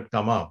things that had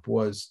come up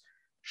was,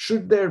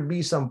 should there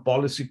be some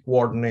policy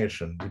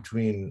coordination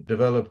between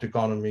developed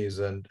economies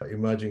and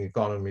emerging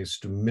economies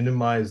to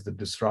minimize the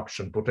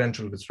disruption,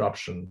 potential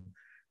disruption,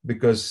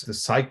 because the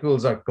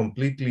cycles are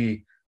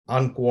completely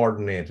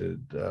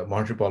uncoordinated,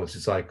 monetary policy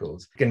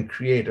cycles can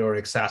create or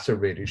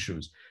exacerbate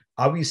issues.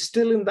 Are we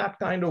still in that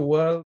kind of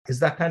world? Is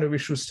that kind of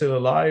issue still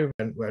alive?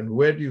 And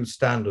where do you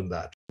stand on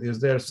that? Is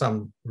there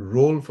some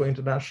role for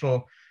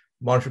international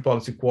monetary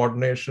policy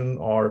coordination,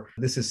 or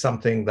this is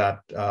something that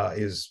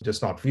is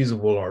just not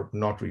feasible or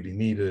not really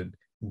needed,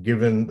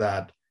 given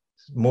that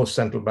most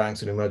central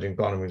banks in emerging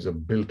economies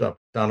have built up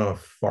a ton of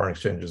foreign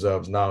exchange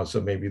reserves now, so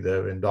maybe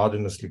they've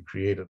endogenously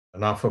created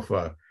enough of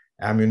a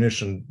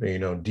ammunition,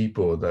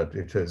 depot that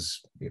it has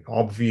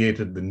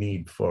obviated the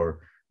need for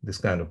this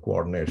kind of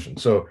coordination.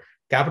 So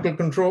capital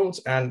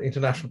controls and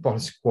international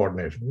policy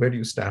coordination, where do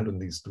you stand on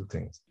these two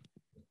things?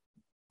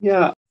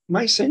 Yeah,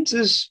 my sense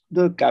is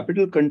the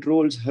capital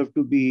controls have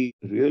to be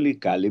really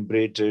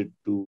calibrated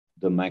to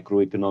the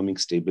macroeconomic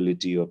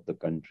stability of the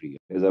country.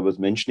 As I was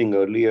mentioning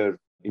earlier,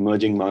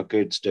 emerging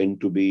markets tend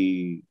to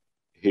be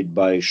hit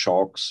by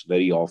shocks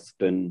very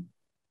often.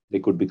 They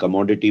could be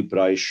commodity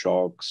price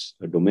shocks,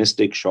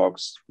 domestic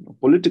shocks,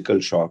 political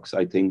shocks,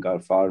 I think, are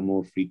far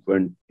more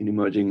frequent in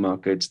emerging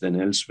markets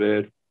than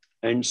elsewhere.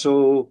 And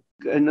so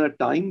in a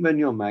time when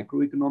your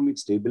macroeconomic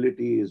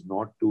stability is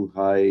not too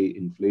high,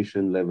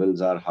 inflation levels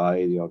are high,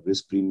 your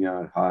risk premia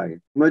are high,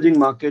 emerging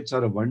markets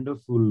are a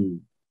wonderful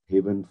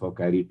haven for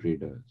carry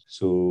traders.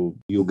 So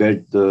you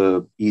get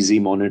the easy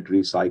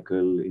monetary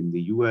cycle in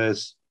the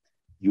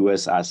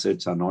US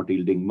assets are not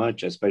yielding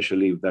much,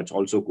 especially if that's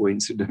also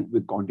coincident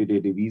with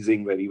quantitative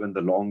easing, where even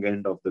the long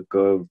end of the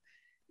curve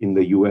in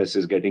the US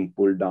is getting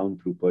pulled down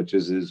through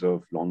purchases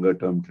of longer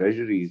term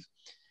treasuries.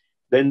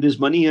 Then this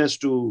money has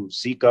to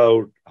seek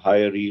out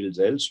higher yields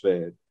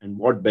elsewhere. And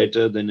what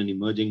better than an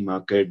emerging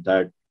market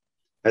that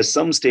has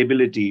some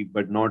stability,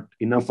 but not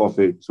enough of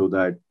it so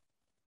that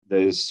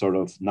there's sort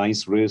of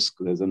nice risk.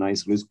 There's a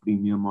nice risk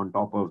premium on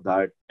top of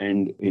that.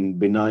 And in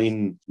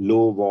benign,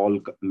 low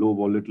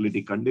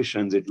volatility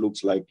conditions, it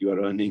looks like you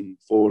are earning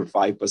 4 or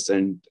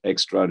 5%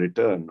 extra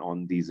return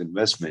on these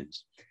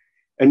investments.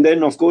 And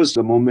then, of course,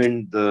 the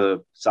moment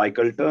the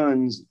cycle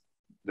turns,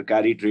 the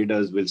carry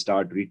traders will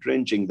start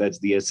retrenching. That's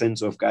the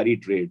essence of carry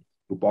trade,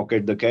 to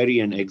pocket the carry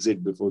and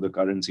exit before the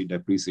currency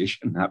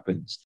depreciation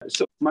happens.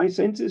 So my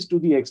sense is, to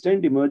the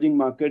extent emerging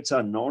markets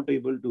are not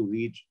able to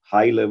reach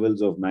high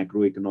levels of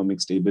macroeconomic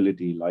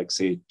stability, like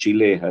say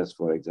Chile has,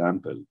 for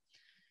example,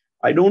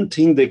 I don't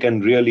think they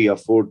can really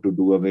afford to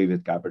do away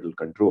with capital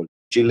control.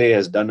 Chile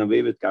has done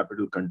away with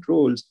capital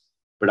controls,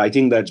 but I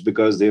think that's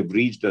because they've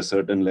reached a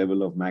certain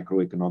level of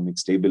macroeconomic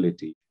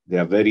stability. They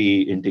are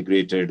very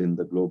integrated in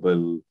the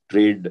global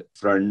trade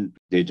front.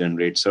 They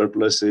generate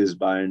surpluses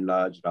by and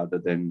large rather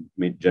than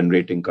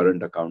generating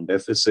current account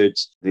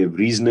deficits. They've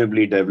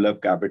reasonably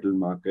developed capital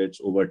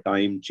markets. Over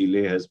time,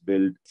 Chile has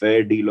built a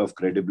fair deal of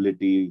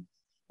credibility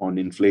on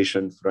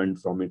inflation front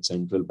from its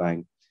central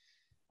bank.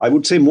 I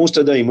would say most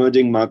of the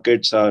emerging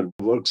markets are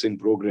works in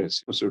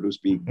progress, so to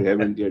speak. They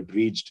haven't yet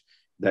reached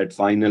that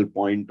final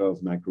point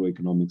of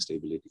macroeconomic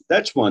stability.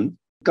 That's one.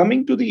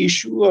 Coming to the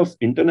issue of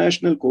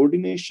international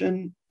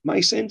coordination, my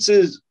sense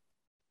is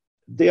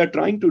they are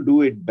trying to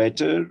do it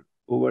better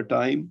over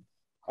time.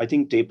 I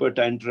think taper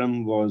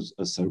tantrum was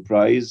a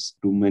surprise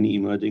to many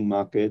emerging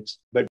markets.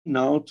 But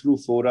now through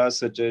fora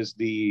such as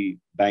the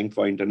Bank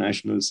for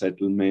International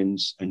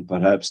Settlements and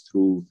perhaps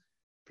through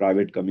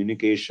private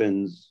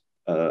communications,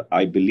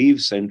 I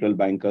believe central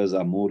bankers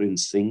are more in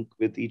sync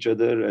with each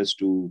other as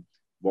to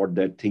what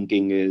their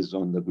thinking is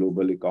on the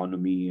global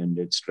economy and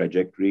its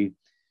trajectory.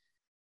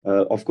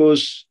 Of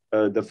course,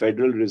 the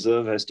Federal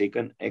Reserve has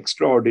taken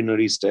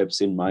extraordinary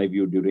steps, in my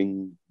view,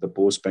 during the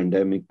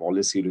post-pandemic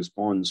policy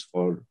response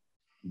for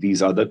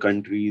these other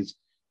countries.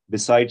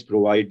 Besides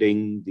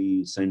providing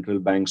the central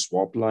bank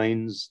swap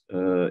lines,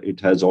 it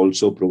has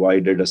also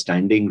provided a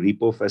standing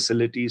repo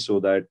facility so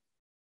that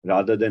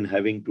rather than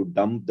having to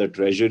dump the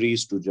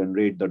treasuries to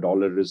generate the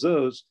dollar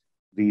reserves,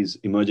 these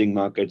emerging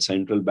market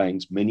central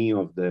banks, many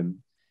of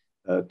them,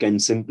 can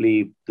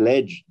simply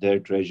pledge their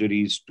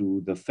treasuries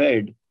to the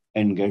Fed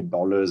and get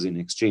dollars in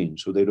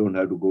exchange. So they don't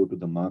have to go to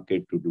the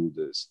market to do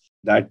this.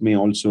 That may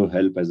also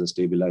help as a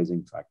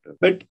stabilizing factor.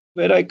 But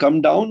where I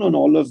come down on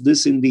all of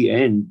this in the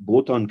end,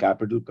 both on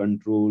capital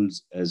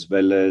controls as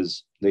well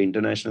as the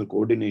international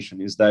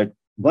coordination, is that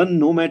one,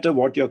 no matter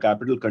what your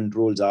capital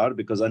controls are,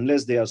 because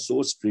unless they are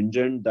so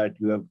stringent that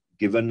you have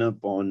given up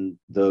on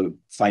the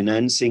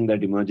financing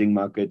that emerging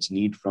markets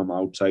need from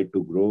outside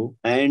to grow,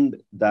 and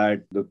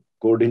that the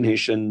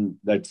coordination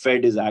that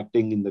Fed is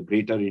acting in the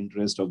greater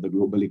interest of the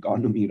global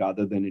economy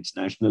rather than its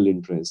national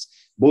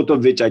interests, both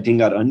of which I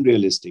think are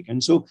unrealistic.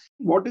 And so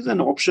what is an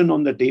option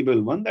on the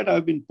table? One that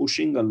I've been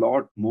pushing a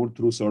lot more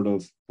through sort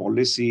of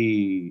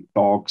policy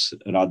talks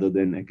rather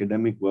than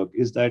academic work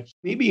is that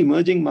maybe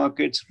emerging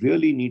markets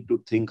really need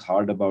to think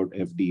hard about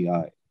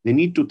FDI. They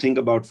need to think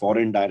about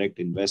foreign direct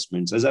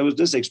investments. As I was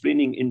just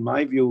explaining, in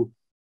my view,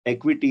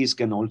 equities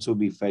can also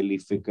be fairly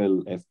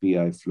fickle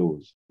FPI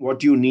flows.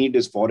 What you need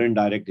is foreign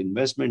direct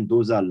investment.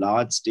 Those are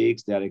large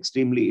stakes. They are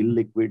extremely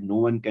illiquid. No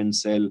one can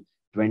sell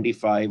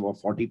 25 or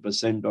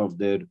 40% of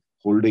their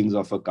holdings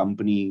of a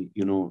company,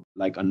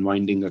 like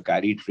unwinding a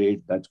carry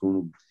trade. That's going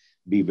to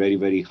be very,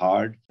 very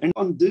hard. And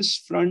on this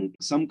front,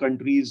 some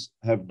countries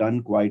have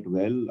done quite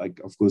well. Like,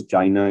 of course,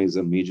 China is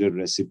a major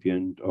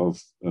recipient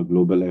of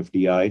global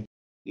FDI.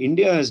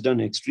 India has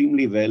done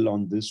extremely well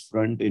on this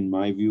front, in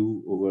my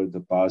view, over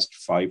the past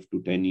 5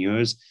 to 10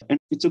 years. And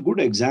it's a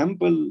good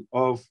example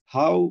of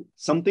how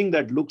something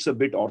that looks a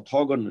bit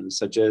orthogonal,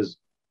 such as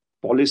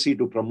policy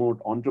to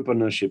promote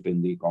entrepreneurship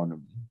in the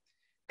economy,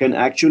 can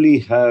actually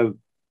have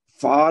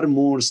far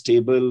more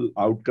stable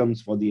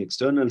outcomes for the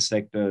external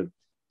sector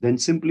than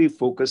simply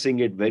focusing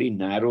it very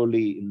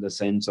narrowly in the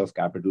sense of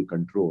capital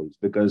controls.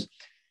 Because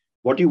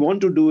what you want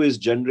to do is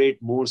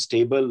generate more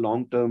stable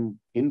long-term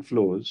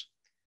inflows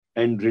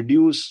and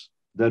reduce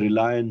the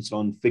reliance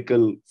on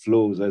fickle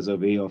flows as a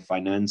way of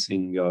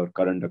financing your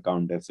current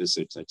account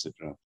deficits,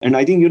 etc. And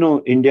I think,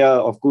 India,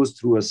 of course,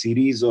 through a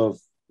series of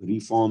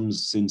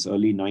reforms since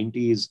early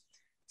 90s,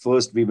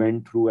 First, we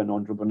went through an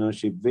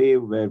entrepreneurship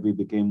wave where we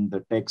became the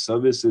tech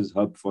services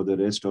hub for the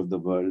rest of the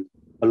world.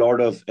 A lot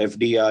of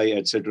FDI,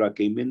 etc.,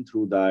 came in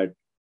through that.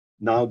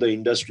 Now the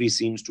industry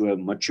seems to have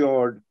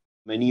matured.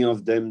 Many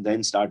of them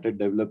then started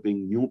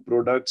developing new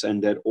products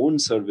and their own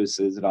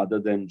services rather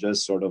than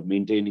just sort of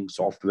maintaining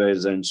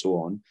softwares and so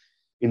on.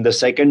 In the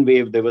second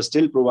wave, they were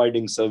still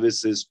providing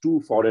services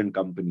to foreign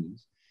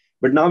companies.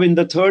 But now in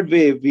the third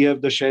wave, we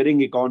have the sharing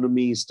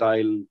economy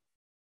style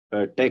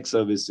tech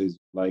services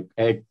like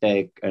ed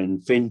tech and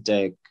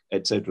fintech,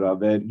 etc.,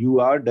 where you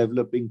are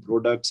developing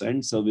products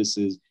and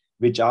services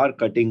which are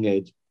cutting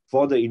edge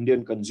for the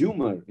Indian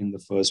consumer in the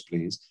first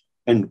place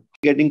and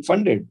getting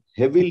funded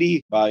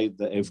heavily by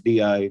the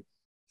FDI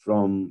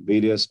from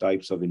various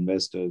types of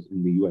investors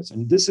in the US.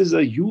 And this is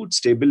a huge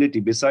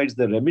stability besides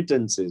the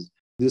remittances.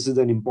 This is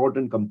an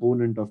important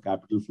component of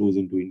capital flows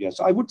into India.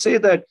 So I would say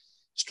that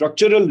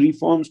structural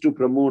reforms to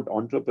promote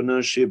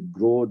entrepreneurship,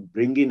 growth,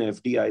 bring in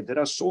FDI. There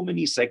are so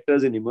many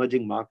sectors in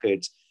emerging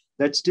markets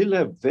that still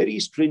have very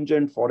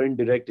stringent foreign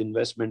direct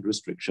investment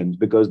restrictions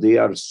because they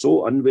are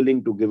so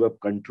unwilling to give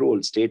up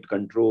control, state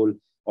control,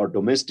 or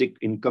domestic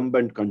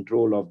incumbent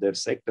control of their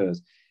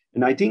sectors.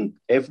 And I think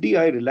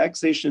FDI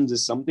relaxations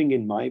is something,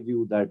 in my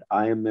view, that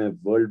IMF,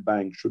 World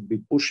Bank should be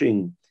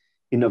pushing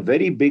in a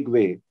very big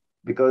way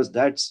because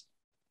that's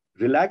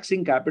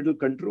relaxing capital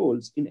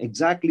controls in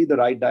exactly the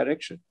right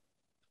direction.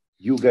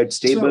 You get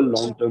stable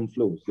long-term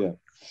flows. Yeah.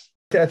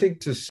 I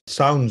think this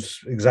sounds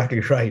exactly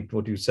right,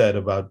 what you said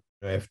about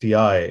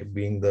FDI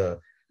being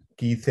the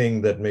key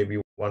thing that maybe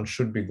one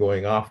should be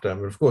going after. I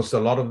mean, of course, a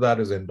lot of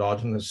that is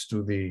endogenous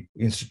to the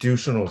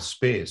institutional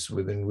space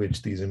within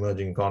which these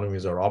emerging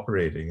economies are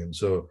operating. And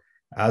so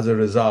as a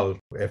result,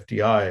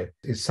 FDI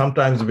is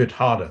sometimes a bit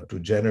harder to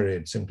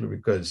generate simply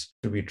because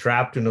to be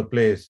trapped in a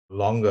place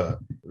longer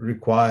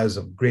requires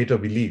a greater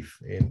belief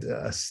in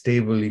a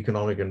stable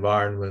economic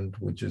environment,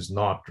 which is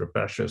not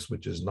rapacious,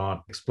 which is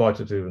not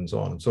exploitative, and so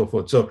on and so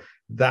forth. So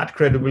that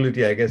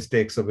credibility, I guess,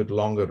 takes a bit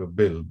longer to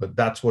build. But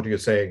that's what you're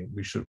saying.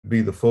 We should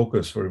be the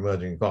focus for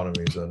emerging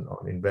economies on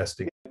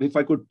investing. If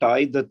I could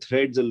tie the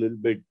threads a little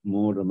bit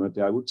more,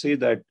 Amartya, I would say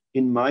that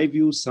in my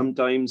view,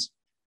 sometimes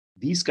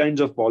these kinds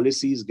of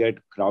policies get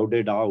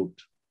crowded out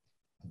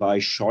by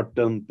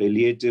short-term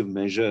palliative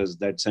measures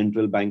that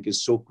central bank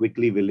is so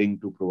quickly willing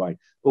to provide.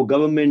 Oh,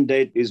 government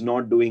debt is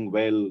not doing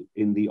well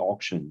in the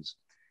auctions.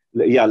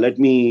 Yeah, let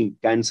me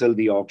cancel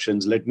the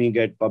auctions. Let me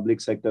get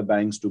public sector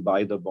banks to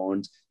buy the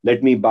bonds.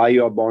 Let me buy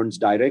your bonds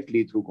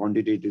directly through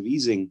quantitative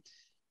easing.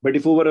 But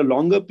if over a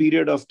longer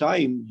period of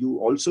time, you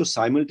also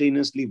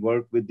simultaneously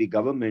work with the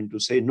government to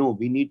say, no,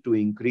 we need to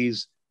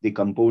increase the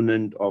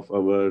component of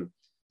our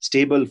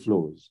stable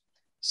flows.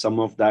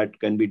 Some of that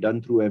can be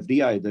done through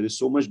FDI. There is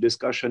so much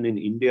discussion in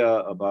India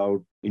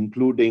about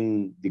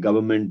including the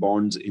government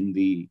bonds in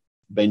the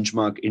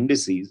benchmark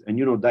indices. And,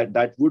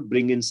 that would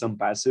bring in some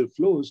passive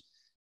flows.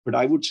 But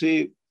I would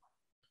say,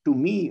 to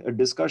me, a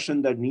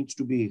discussion that needs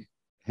to be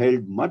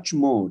held much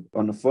more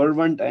on a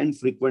fervent and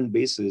frequent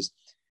basis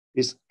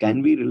is,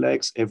 can we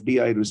relax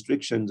FDI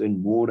restrictions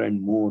in more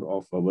and more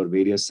of our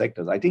various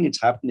sectors? I think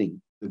it's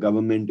happening. The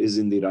government is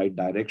in the right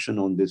direction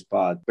on this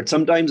path. But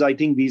sometimes I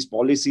think these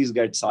policies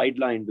get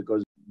sidelined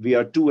because we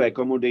are too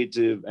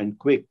accommodative and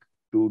quick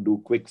to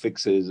do quick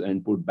fixes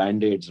and put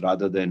band-aids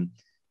rather than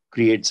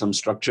create some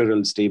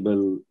structural,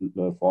 stable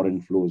foreign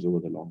flows over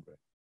the long run.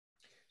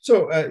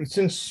 So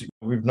since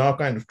we've now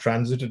kind of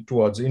transited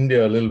towards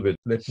India a little bit,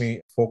 let me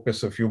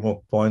focus a few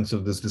more points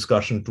of this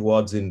discussion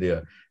towards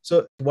India.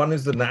 So one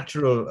is the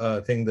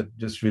natural thing that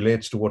just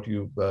relates to what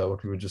we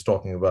were just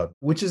talking about,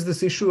 which is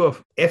this issue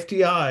of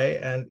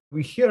FDI. And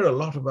we hear a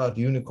lot about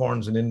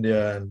unicorns in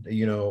India and,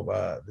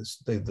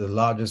 the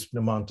largest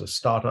amount of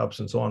startups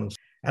and so on.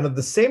 And at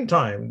the same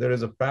time, there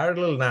is a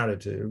parallel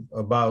narrative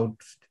about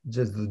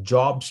just the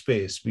job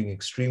space being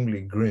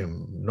extremely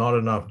grim, not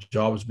enough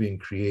jobs being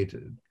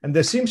created. And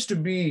there seems to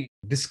be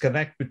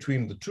disconnect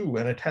between the two.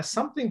 And it has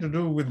something to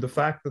do with the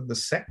fact that the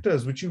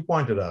sectors which you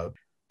pointed out,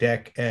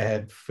 tech,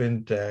 ed,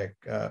 fintech,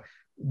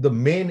 the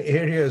main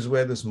areas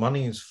where this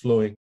money is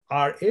flowing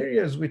are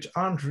areas which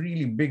aren't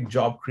really big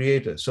job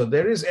creators. So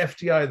there is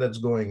FDI that's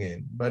going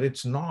in, but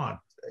it's not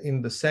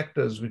in the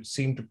sectors which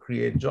seem to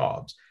create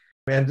jobs.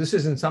 And this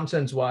is in some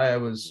sense why I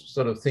was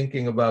sort of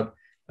thinking about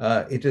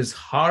it is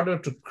harder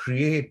to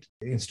create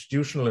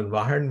institutional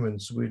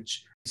environments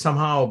which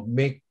somehow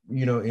make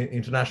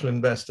international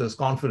investors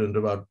confident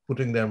about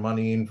putting their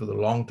money in for the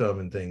long term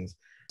in things.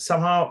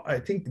 Somehow, I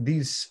think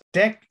these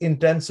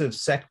tech-intensive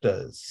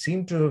sectors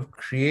seem to have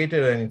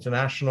created an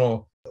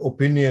international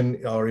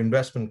opinion or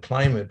investment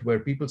climate where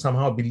people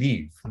somehow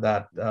believe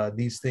that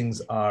these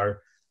things are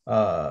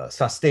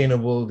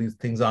sustainable, these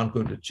things aren't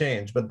going to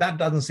change. But that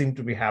doesn't seem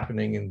to be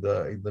happening in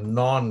the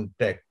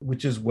non-tech,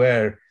 which is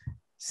where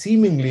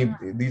seemingly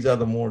these are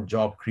the more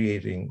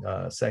job-creating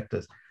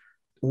sectors.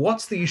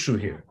 What's the issue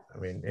here? I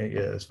mean,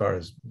 as far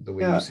as the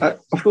way you see it.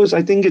 Of course,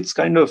 I think it's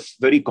kind of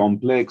very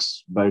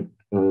complex, but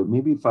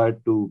maybe if I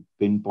had to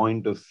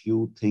pinpoint a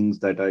few things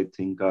that I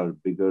think are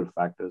bigger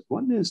factors.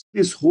 One is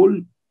this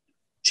whole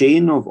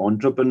chain of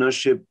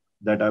entrepreneurship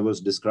that I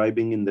was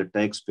describing in the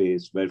tech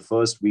space, where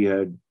first we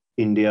had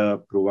India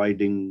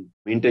providing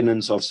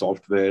maintenance of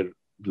software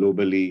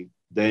globally,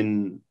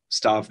 then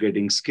staff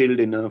getting skilled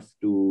enough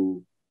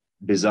to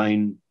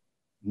design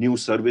new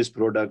service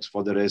products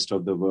for the rest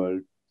of the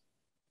world,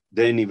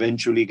 then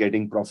eventually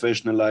getting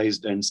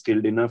professionalized and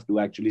skilled enough to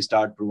actually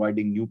start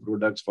providing new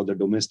products for the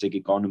domestic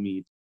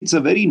economy. It's a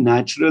very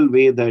natural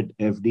way that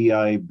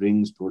FDI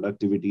brings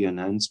productivity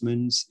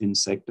enhancements in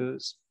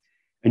sectors.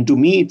 And to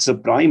me, it's a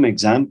prime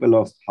example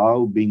of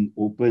how being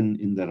open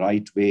in the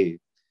right way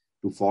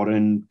to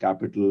foreign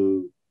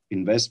capital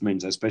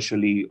investments,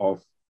 especially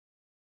of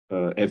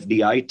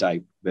FDI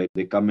type, where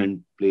they come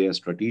and play a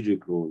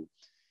strategic role,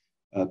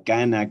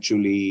 can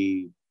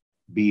actually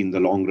be in the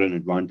long run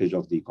advantage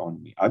of the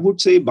economy. I would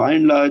say by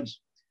and large,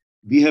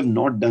 we have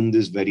not done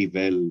this very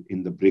well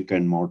in the brick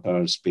and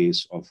mortar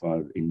space of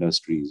our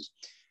industries.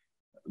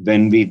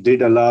 When we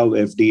did allow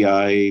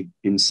FDI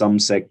in some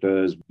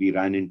sectors, we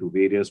ran into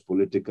various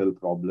political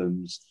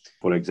problems.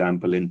 For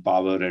example, in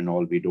power and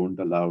all, we don't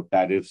allow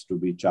tariffs to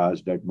be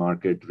charged at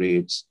market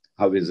rates.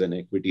 How is an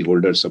equity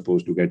holder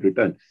supposed to get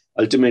return?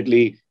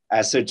 Ultimately,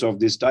 assets of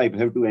this type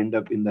have to end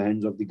up in the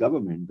hands of the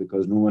government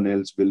because no one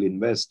else will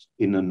invest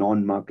in a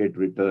non-market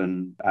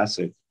return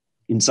asset.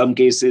 In some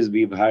cases,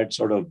 we've had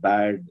sort of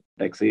bad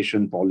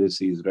taxation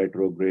policies,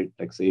 retrograde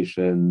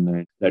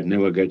taxation that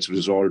never gets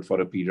resolved for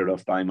a period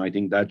of time. I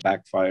think that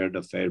backfired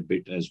a fair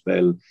bit as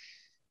well.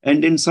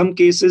 And in some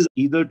cases,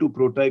 either to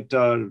protect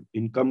our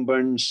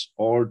incumbents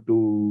or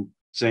to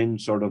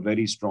send sort of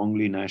very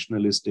strongly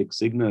nationalistic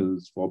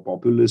signals for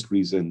populist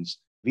reasons,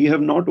 we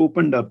have not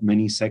opened up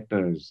many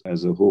sectors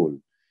as a whole.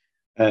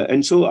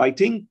 And so I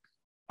think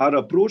our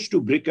approach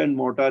to brick and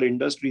mortar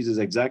industries is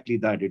exactly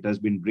that. It has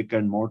been brick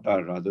and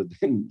mortar rather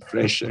than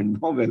fresh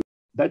and novel.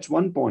 That's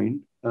one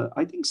point.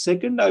 I think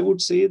second, I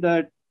would say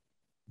that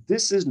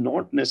this is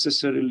not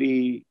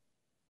necessarily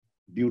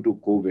due to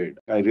COVID.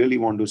 I really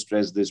want to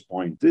stress this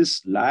point.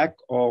 This lack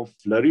of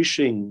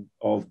flourishing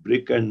of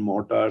brick and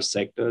mortar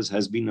sectors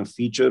has been a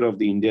feature of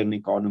the Indian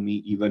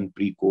economy even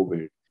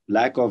pre-COVID.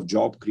 Lack of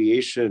job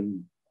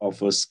creation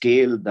of a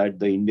scale that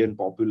the Indian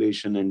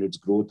population and its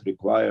growth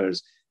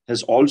requires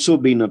has also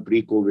been a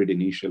pre-COVID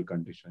initial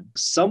condition.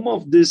 Some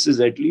of this is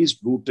at least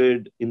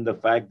rooted in the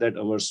fact that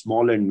our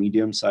small and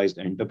medium-sized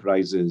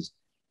enterprises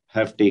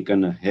have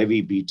taken a heavy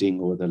beating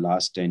over the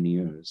last 10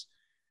 years.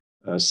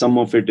 Some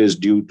of it is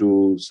due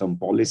to some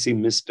policy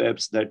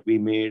missteps that we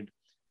made.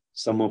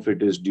 Some of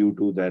it is due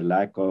to their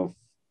lack of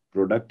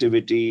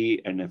productivity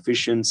and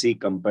efficiency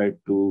compared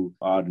to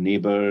our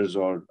neighbors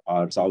or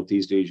our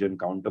Southeast Asian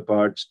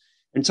counterparts.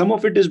 And some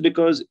of it is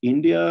because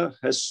India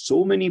has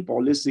so many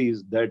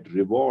policies that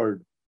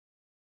reward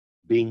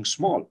being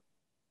small.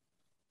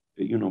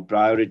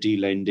 Priority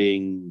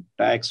lending,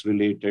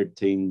 tax-related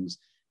things.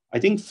 I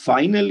think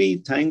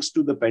finally, thanks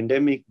to the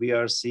pandemic, we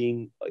are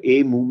seeing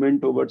a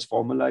movement towards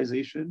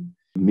formalization.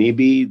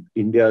 Maybe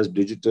India's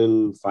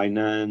digital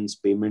finance,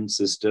 payment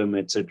system,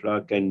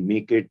 etc., can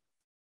make it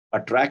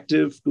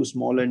attractive to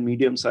small and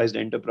medium-sized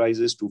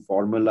enterprises to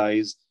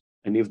formalize.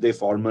 And if they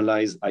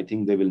formalize, I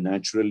think they will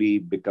naturally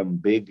become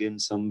big in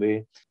some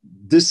way.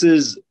 This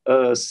is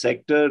a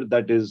sector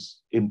that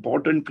is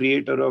important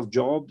creator of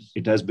jobs.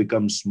 It has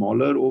become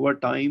smaller over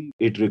time.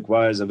 It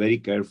requires a very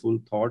careful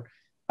thought.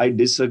 I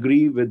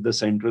disagree with the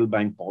central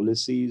bank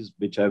policies,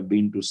 which have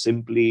been to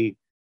simply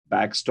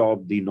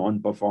backstop the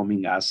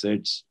non-performing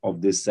assets of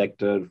this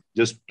sector,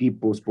 just keep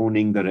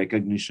postponing the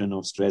recognition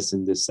of stress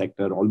in this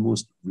sector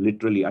almost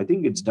literally. I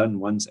think it's done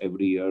once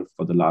every year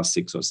for the last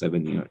 6 or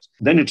 7 years.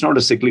 Then it's not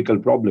a cyclical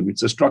problem.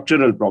 It's a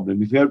structural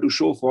problem. If you have to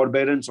show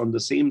forbearance on the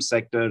same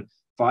sector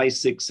 5,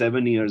 6,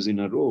 7 years in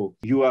a row,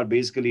 you are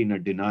basically in a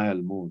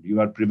denial mode. You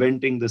are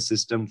preventing the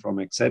system from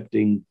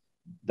accepting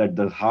that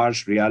the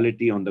harsh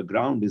reality on the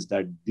ground is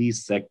that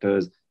these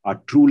sectors are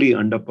truly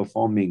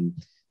underperforming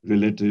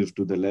relative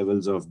to the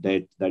levels of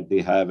debt that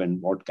they have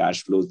and what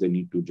cash flows they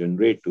need to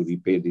generate to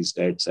repay these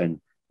debts and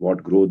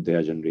what growth they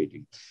are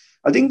generating.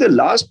 I think the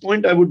last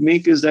point I would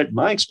make is that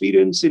my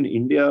experience in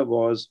India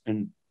was,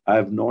 and I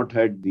have not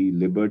had the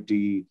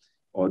liberty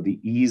or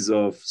the ease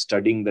of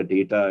studying the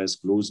data as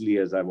closely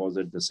as I was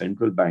at the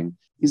central bank,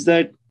 is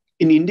that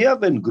in India,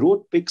 when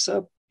growth picks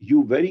up,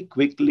 you very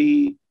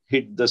quickly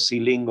hit the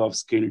ceiling of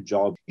skilled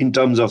jobs in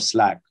terms of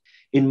slack.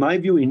 In my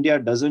view, India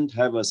doesn't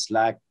have a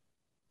slack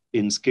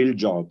in skilled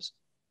jobs,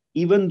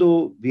 even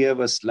though we have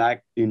a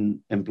slack in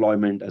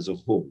employment as a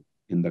whole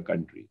in the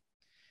country.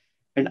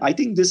 And I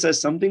think this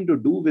has something to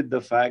do with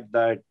the fact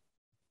that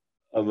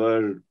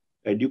our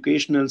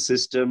educational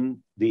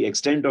system, the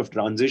extent of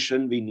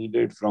transition we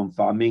needed from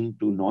farming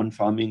to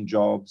non-farming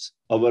jobs,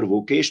 our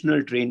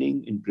vocational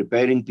training in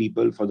preparing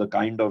people for the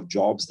kind of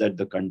jobs that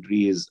the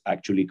country is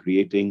actually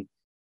creating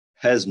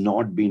has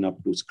not been up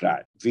to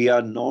scratch. We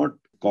are not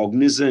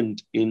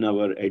cognizant in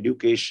our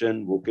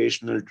education,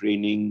 vocational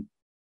training,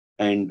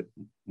 and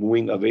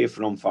moving away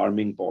from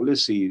farming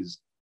policies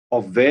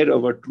of where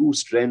our true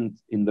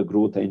strength in the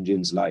growth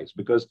engines lies.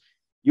 Because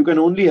you can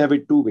only have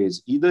it two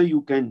ways. Either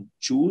you can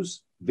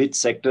choose which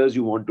sectors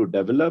you want to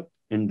develop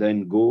and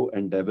then go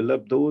and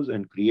develop those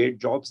and create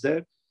jobs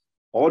there.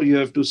 Or you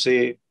have to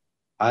say,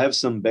 I have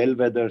some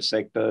bellwether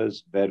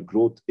sectors where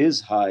growth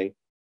is high,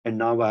 and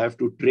now I have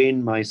to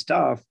train my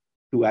staff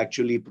to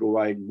actually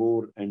provide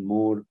more and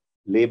more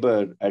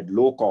labor at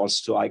low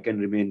cost so I can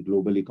remain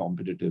globally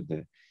competitive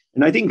there.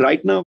 And I think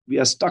right now we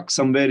are stuck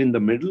somewhere in the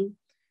middle.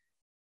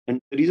 And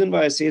the reason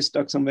why I say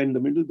stuck somewhere in the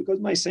middle, because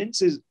my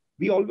sense is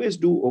we always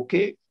do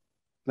okay.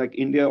 Like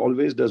India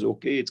always does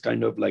okay. It's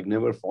kind of like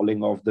never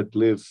falling off the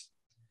cliff.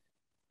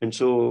 And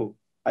so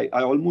I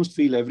almost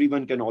feel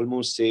everyone can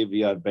almost say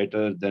we are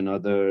better than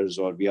others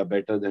or we are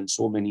better than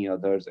so many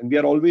others. And we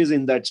are always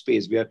in that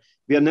space. We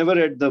are never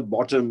at the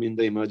bottom in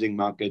the emerging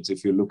markets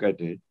if you look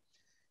at it.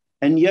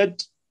 And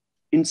yet,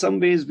 in some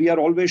ways, we are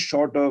always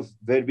short of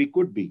where we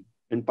could be.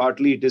 And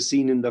partly it is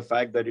seen in the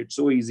fact that it's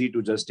so easy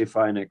to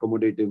justify an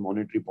accommodative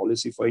monetary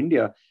policy for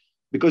India,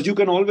 because you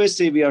can always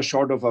say we are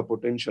short of our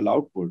potential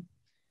output.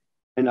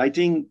 And I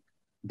think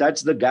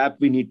that's the gap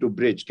we need to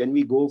bridge. Can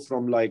we go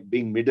from like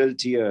being middle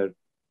tier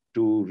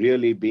to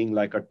really being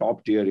like a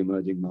top tier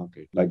emerging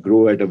market, like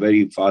grow at a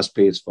very fast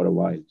pace for a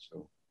while?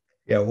 So.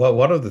 Yeah, well,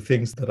 one of the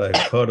things that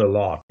I've heard a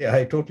lot, yeah,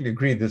 I totally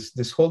agree.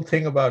 This whole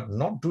thing about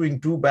not doing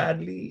too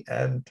badly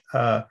and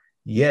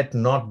yet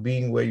not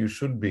being where you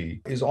should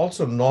be is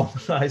also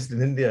normalized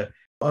in India.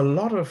 A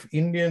lot of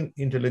Indian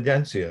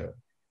intelligentsia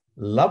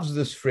loves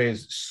this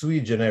phrase sui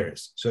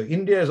generis. So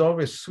India is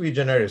always sui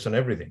generis on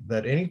everything.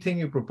 That anything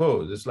you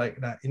propose, it's like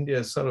India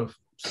is sort of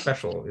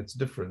special. It's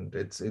different.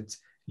 It's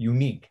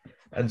unique.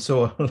 And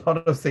so a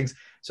lot of things.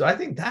 So I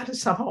think that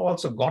has somehow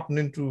also gotten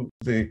into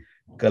the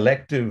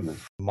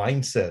collective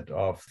mindset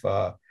of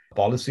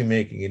policy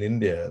making in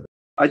India.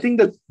 I think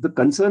that the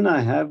concern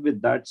I have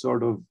with that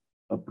sort of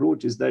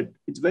approach is that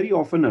it's very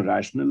often a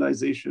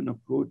rationalization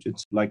approach.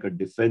 It's like a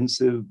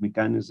defensive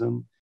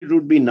mechanism. It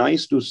would be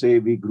nice to say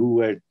we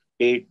grew at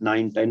 8,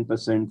 9,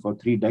 10% for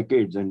 3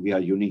 decades and we are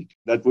unique.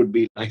 That would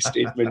be a nice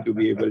statement to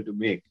be able to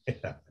make.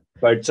 Yeah.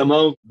 But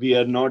somehow we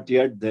are not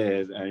yet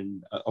there.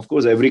 And of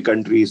course, every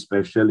country is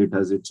special. It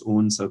has its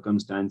own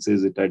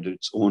circumstances. It has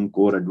its own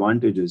core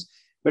advantages.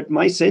 But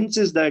my sense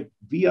is that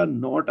we are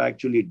not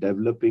actually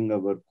developing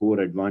our core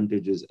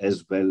advantages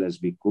as well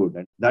as we could.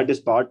 And that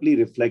is partly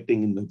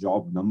reflecting in the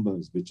job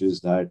numbers, which is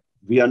that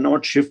we are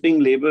not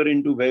shifting labor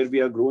into where we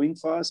are growing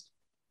fast,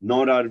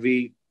 nor are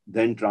we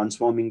then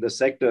transforming the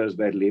sectors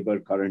where labor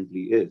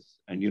currently is.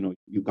 And,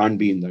 you can't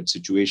be in that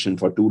situation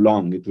for too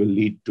long. It will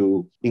lead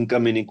to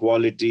income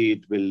inequality.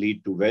 It will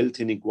lead to wealth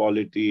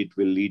inequality. It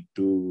will lead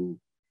to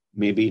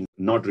maybe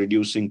not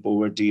reducing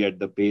poverty at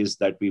the pace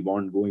that we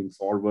want going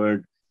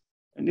forward.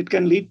 And it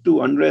can lead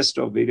to unrest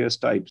of various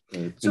types.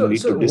 It can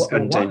lead to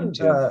discontent.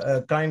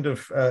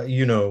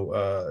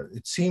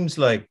 It seems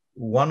like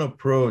one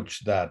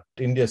approach that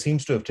India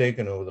seems to have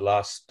taken over the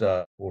last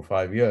 4 or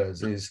 5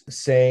 years is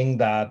saying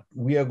that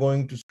we are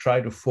going to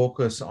try to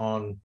focus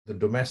on the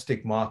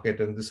domestic market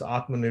and this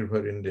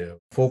Atmanirbhar India,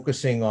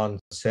 focusing on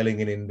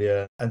selling in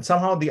India. And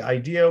somehow the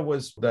idea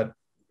was that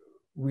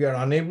we are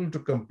unable to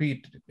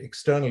compete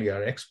externally.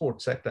 Our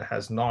export sector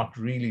has not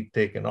really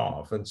taken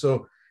off. And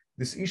so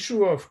this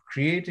issue of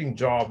creating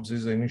jobs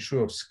is an issue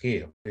of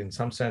scale. In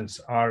some sense,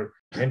 our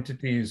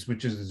entities,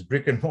 which is this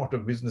brick and mortar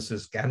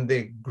businesses, can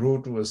they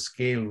grow to a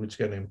scale which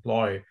can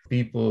employ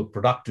people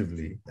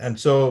productively? And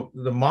so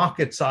the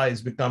market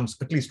size becomes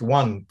at least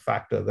one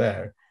factor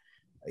there.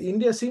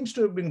 India seems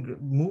to have been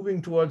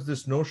moving towards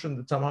this notion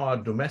that somehow our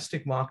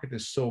domestic market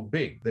is so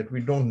big that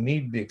we don't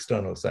need the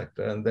external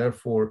sector. And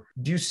therefore,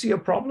 do you see a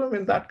problem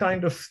in that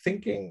kind of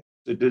thinking?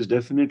 It is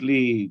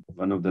definitely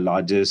one of the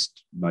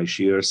largest by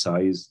sheer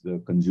size,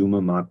 the consumer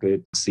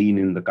market, seen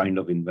in the kind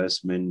of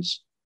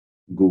investments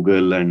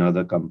Google and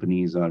other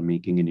companies are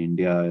making in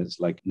India is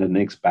like the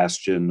next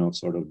bastion of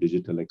sort of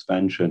digital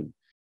expansion.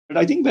 But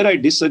I think where I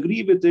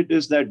disagree with it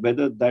is that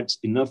whether that's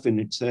enough in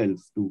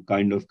itself to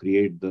kind of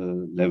create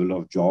the level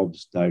of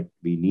jobs that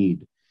we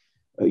need.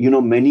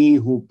 Many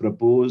who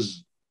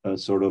propose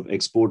sort of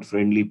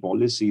export-friendly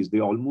policies, they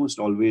almost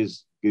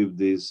always give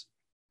these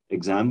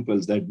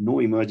examples that no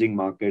emerging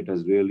market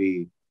has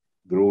really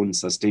grown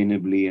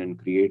sustainably and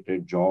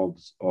created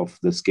jobs of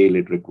the scale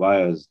it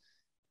requires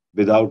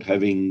without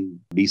having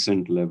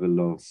decent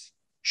level of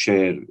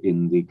share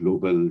in the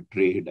global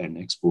trade and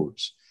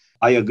exports.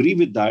 I agree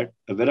with that.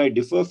 Where I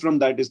differ from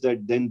that is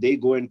that then they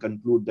go and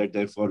conclude that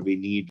therefore we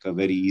need a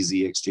very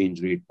easy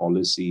exchange rate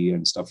policy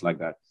and stuff like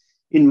that.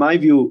 In my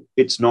view,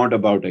 it's not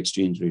about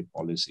exchange rate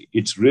policy.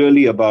 It's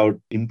really about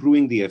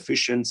improving the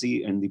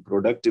efficiency and the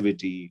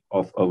productivity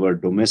of our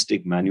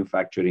domestic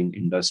manufacturing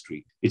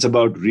industry. It's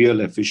about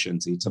real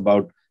efficiency. It's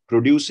about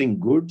producing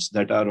goods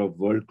that are of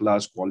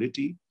world-class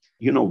quality.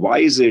 Why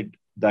is it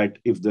that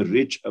if the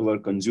rich were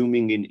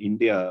consuming in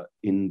India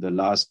in the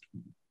last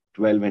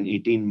 12 and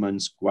 18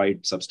 months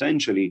quite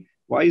substantially,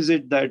 why is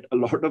it that a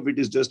lot of it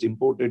is just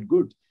imported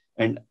goods?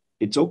 And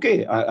it's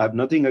okay. I have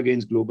nothing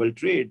against global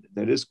trade.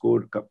 There is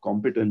core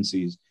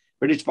competencies,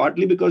 but it's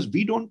partly because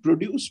we don't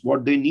produce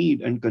what they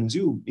need and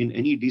consume in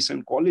any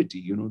decent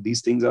quality.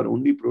 These things are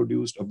only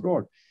produced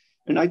abroad.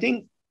 And I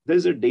think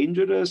there's a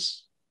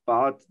dangerous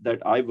path that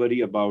I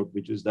worry about,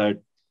 which is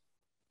that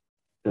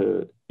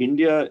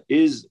India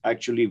is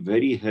actually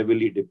very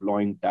heavily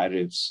deploying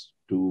tariffs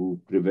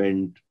to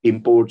prevent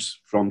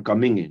imports from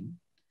coming in.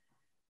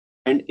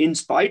 And in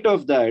spite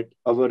of that,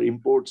 our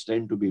imports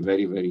tend to be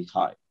very, very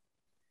high.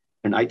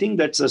 And I think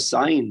that's a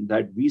sign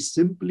that we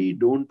simply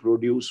don't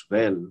produce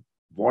well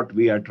what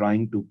we are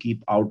trying to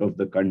keep out of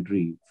the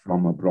country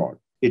from abroad.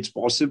 It's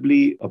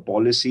possibly a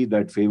policy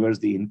that favors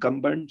the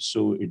incumbent,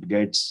 so it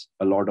gets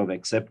a lot of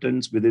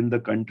acceptance within the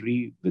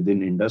country,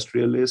 within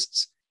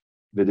industrialists,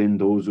 within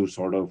those who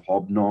sort of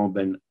hobnob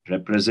and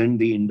represent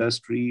the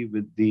industry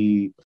with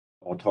the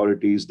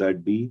authorities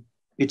that be.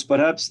 It's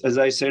perhaps, as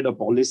I said, a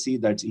policy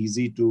that's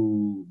easy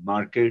to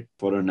market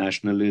for a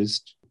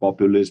nationalist,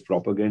 populist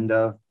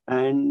propaganda.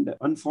 And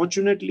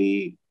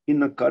unfortunately,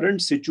 in a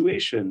current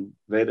situation,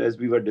 whereas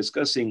we were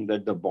discussing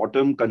that the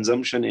bottom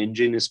consumption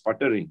engine is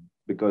sputtering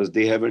because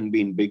they haven't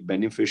been big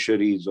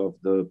beneficiaries of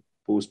the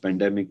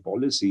post-pandemic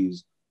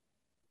policies,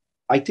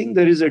 I think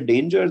there is a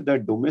danger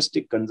that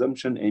domestic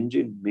consumption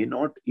engine may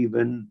not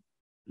even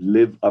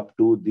live up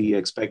to the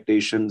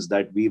expectations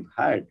that we've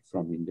had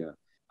from India.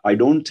 I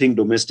don't think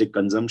domestic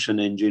consumption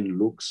engine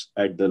looks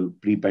at the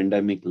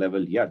pre-pandemic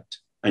level yet,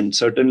 and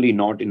certainly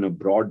not in a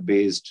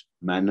broad-based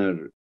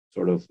manner,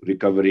 sort of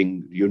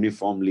recovering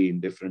uniformly in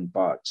different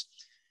parts.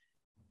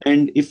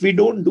 And if we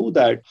don't do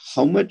that,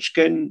 how much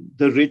can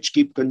the rich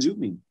keep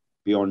consuming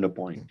beyond a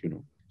point,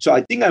 So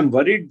I think I'm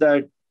worried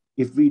that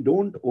if we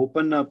don't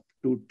open up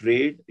to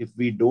trade, if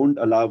we don't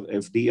allow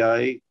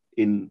FDI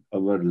in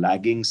our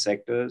lagging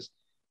sectors,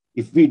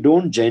 if we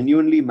don't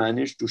genuinely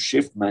manage to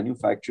shift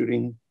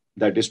manufacturing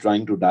that is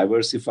trying to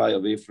diversify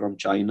away from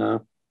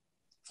China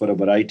for a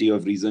variety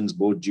of reasons,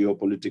 both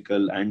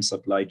geopolitical and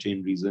supply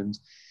chain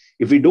reasons,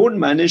 if we don't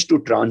manage to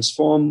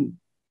transform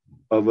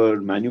our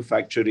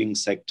manufacturing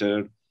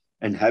sector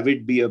and have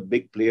it be a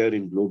big player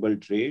in global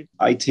trade,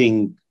 I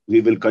think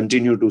we will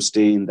continue to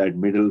stay in that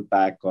middle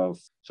pack of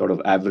sort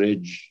of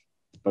average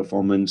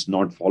performance,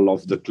 not fall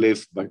off the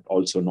cliff, but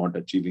also not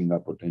achieving our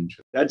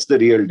potential. That's the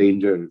real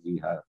danger we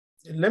have.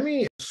 Let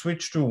me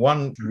switch to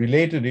one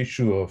related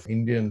issue of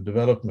Indian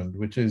development,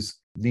 which is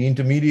the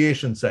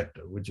intermediation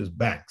sector, which is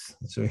banks.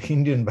 So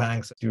Indian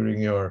banks,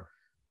 during your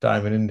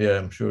time in India,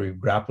 I'm sure you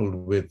grappled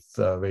with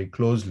very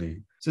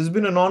closely. So it's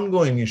been an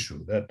ongoing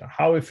issue that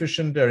how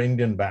efficient are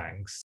Indian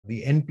banks?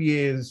 The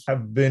NPAs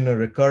have been a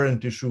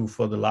recurrent issue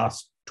for the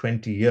last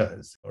 20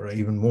 years or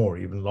even more,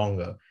 even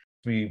longer.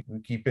 We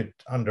keep it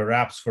under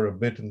wraps for a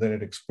bit and then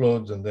it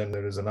explodes and then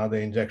there is another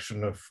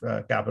injection of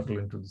capital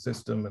into the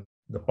system and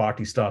the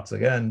party starts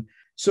again.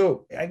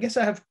 So I guess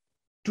I have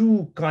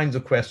two kinds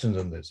of questions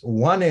on this.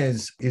 One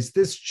is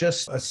this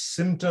just a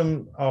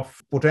symptom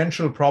of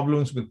potential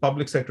problems with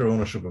public sector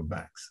ownership of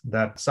banks?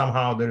 That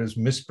somehow there is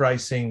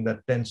mispricing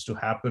that tends to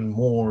happen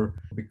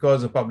more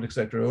because of public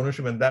sector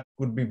ownership, and that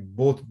could be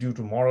both due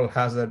to moral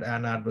hazard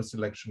and adverse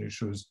selection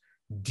issues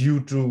due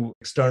to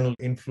external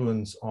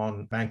influence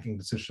on banking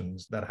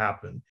decisions that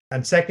happen.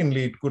 And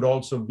secondly, it could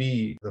also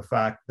be the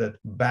fact that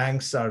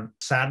banks are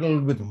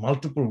saddled with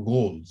multiple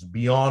goals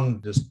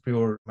beyond just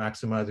pure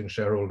maximizing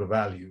shareholder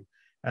value.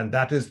 And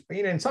that is,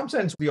 in some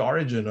sense, the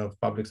origin of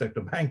public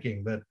sector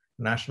banking, that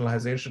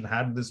nationalization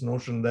had this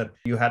notion that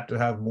you had to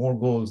have more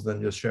goals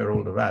than just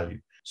shareholder value.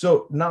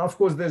 So now, of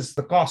course, there's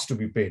the cost to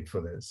be paid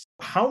for this.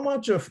 How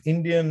much of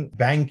Indian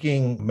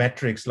banking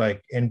metrics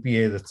like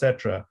NPAs, et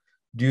cetera,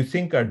 do you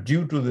think are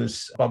due to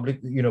this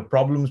public,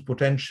 problems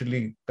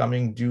potentially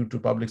coming due to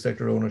public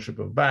sector ownership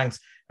of banks?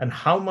 And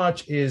how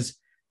much is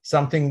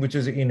something which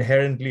is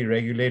inherently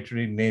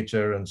regulatory in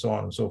nature and so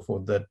on and so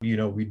forth, that,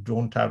 we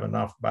don't have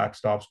enough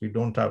backstops, we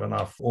don't have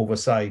enough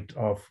oversight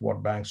of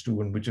what banks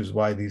do, and which is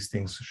why these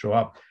things show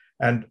up?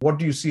 And what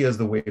do you see as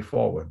the way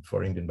forward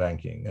for Indian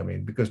banking? I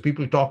mean, because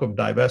people talk of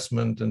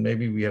divestment and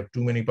maybe we have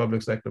too many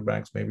public sector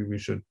banks, maybe we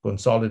should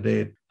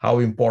consolidate. How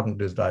important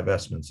is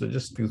divestment? So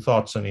just a few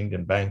thoughts on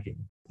Indian banking.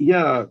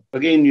 Yeah,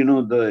 again,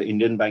 the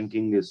Indian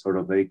banking is sort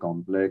of very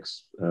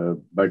complex,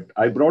 but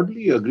I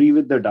broadly agree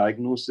with the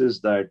diagnosis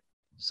that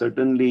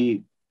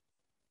certainly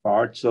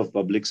parts of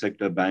public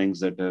sector banks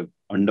that have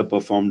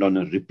underperformed on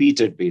a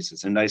repeated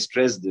basis. And I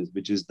stress this,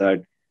 which is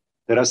that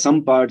there are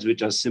some parts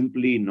which are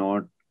simply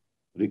not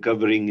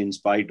recovering in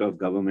spite of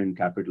government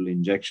capital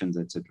injections,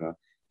 etc.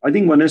 I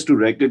think one has to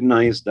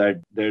recognize that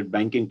their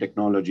banking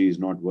technology is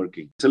not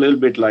working. It's a little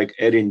bit like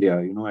Air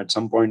India. At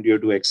some point you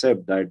have to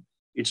accept that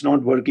it's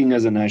not working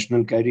as a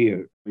national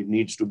carrier. It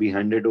needs to be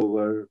handed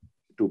over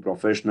to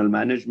professional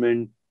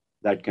management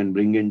that can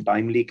bring in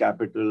timely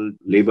capital,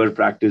 labor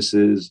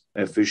practices,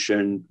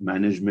 efficient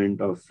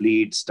management of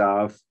fleet,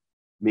 staff.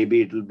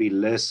 Maybe it will be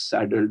less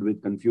saddled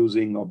with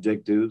confusing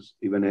objectives.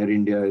 Even Air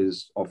India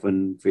is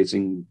often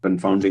facing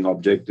confounding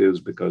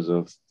objectives because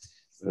of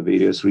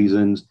various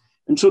reasons.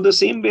 And so the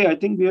same way, I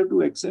think we have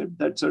to accept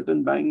that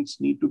certain banks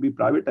need to be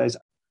privatized.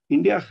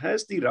 India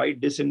has the right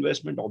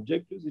disinvestment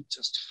objectives. It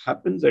just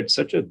happens at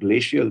such a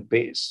glacial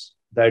pace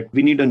that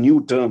we need a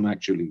new term,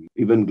 actually.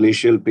 Even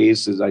glacial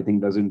pace I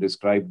think, doesn't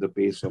describe the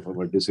pace of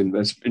our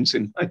disinvestments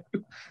in my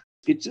view.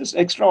 It's just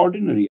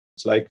extraordinary.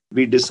 It's like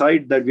we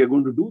decide that we are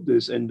going to do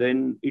this, and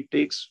then it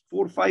takes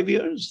 4 or 5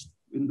 years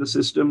in the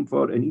system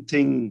for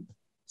anything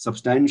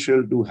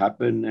substantial to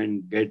happen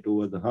and get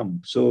over the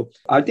hump. So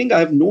I think I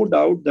have no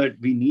doubt that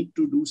we need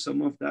to do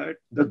some of that.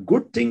 The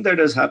good thing that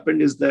has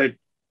happened is that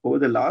over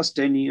the last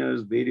 10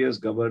 years, various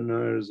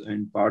governors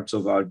and parts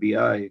of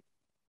RBI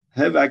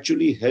have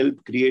actually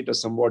helped create a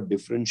somewhat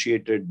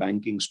differentiated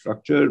banking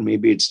structure.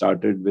 Maybe it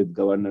started with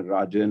Governor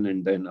Rajan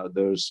and then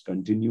others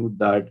continued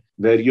that,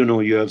 where,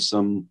 you have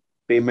some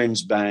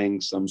payments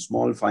banks, some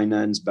small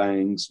finance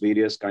banks,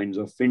 various kinds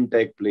of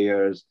fintech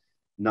players.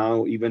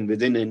 Now, even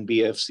within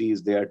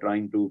NBFCs, they are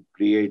trying to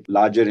create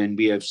larger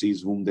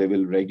NBFCs whom they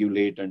will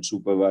regulate and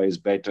supervise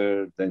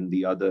better than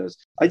the others.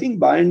 I think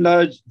by and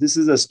large, this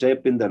is a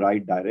step in the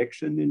right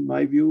direction, in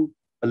my view.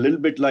 A little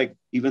bit like,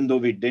 even though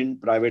we didn't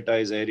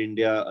privatize Air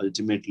India,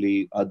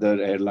 ultimately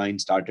other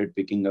airlines started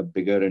picking up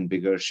bigger and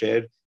bigger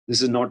share.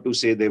 This is not to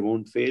say they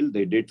won't fail.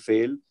 They did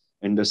fail.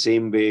 In the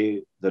same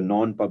way, the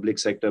non-public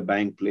sector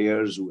bank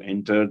players who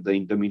entered the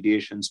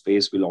intermediation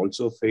space will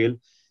also fail.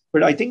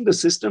 But I think the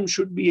system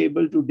should be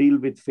able to deal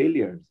with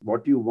failures.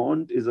 What you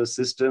want is a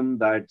system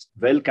that's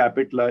well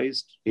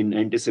capitalized in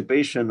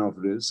anticipation of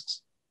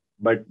risks,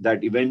 but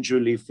that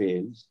eventually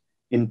fails.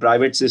 In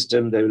private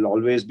system, there will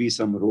always be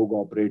some rogue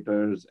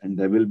operators and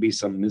there will be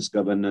some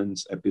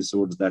misgovernance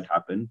episodes that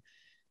happen.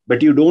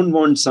 But you don't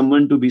want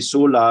someone to be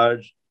so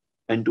large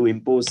and to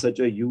impose such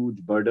a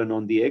huge burden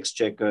on the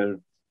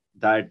exchequer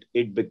that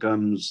it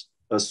becomes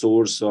a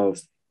source of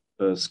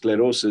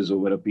sclerosis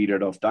over a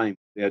period of time.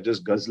 They are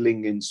just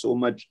guzzling in so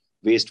much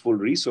wasteful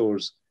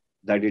resource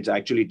that it's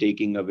actually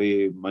taking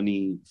away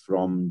money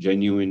from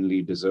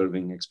genuinely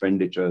deserving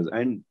expenditures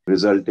and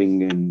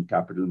resulting in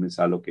capital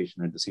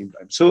misallocation at the same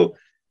time. So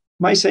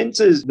my sense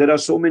is there are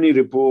so many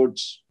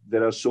reports,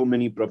 there are so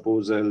many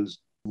proposals.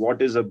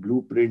 What is a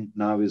blueprint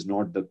now is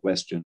not the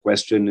question.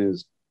 Question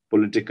is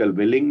political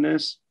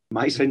willingness.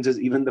 My sense is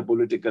even the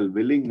political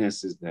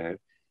willingness is there.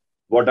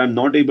 What I'm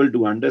not able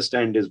to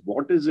understand is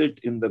what is it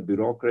in the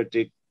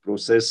bureaucratic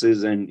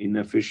processes and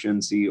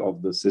inefficiency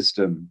of the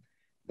system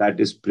that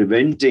is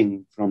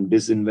preventing from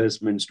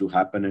disinvestments to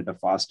happen at a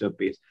faster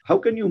pace. How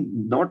can you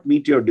not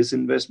meet your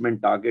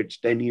disinvestment targets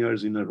 10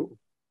 years in a row?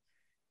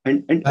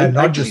 And not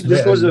actually,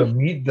 just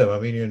meet them. I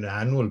mean, on an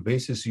annual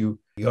basis, you're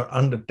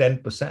under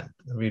 10%.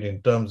 I mean,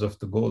 in terms of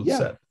the goal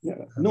set.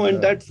 Yeah. No,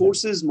 and that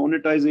forces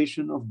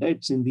monetization of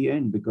debts in the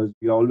end because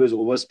you're always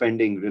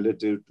overspending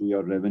relative to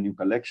your revenue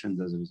collections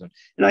as a result.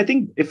 And I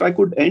think if I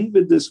could end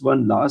with this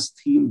one last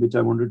theme, which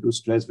I wanted to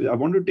stress, I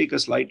want to take a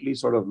slightly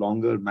sort of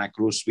longer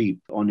macro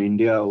sweep on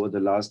India over the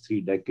last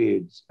 3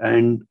 decades.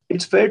 And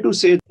it's fair to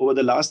say over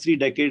the last 3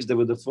 decades, there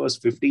were the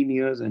first 15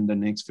 years and the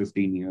next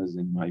 15 years,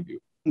 in my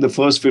view. The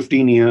first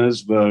 15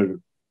 years were,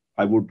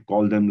 I would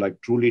call them like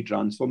truly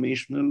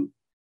transformational.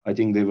 I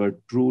think they were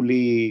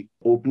truly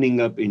opening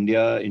up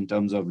India in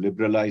terms of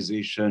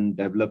liberalization,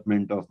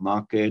 development of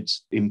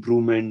markets,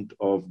 improvement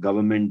of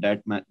government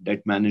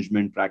debt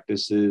management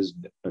practices,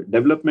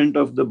 development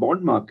of the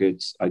bond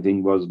markets, I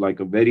think was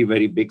like a very,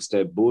 very big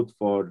step, both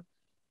for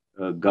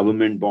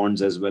government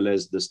bonds as well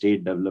as the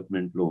state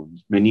development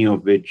loans, many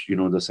of which,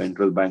 the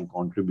central bank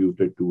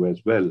contributed to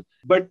as well.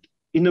 But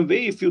in a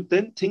way, if you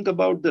then think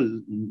about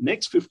the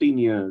next 15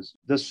 years,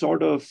 the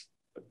sort of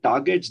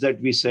targets that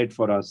we set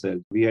for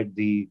ourselves, we had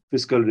the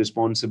Fiscal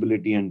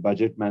Responsibility and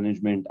Budget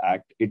Management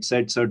Act. It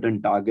set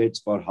certain targets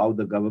for how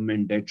the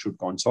government debt should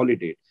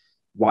consolidate.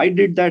 Why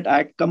did that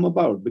act come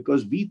about?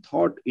 Because we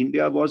thought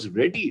India was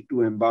ready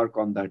to embark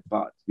on that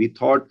path. We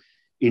thought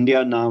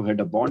India now had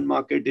a bond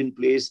market in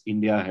place.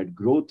 India had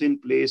growth in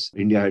place.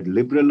 India had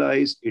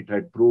liberalized. It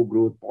had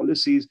pro-growth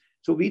policies.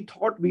 So we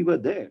thought we were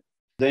there.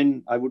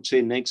 Then I would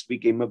say next we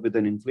came up with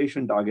an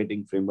inflation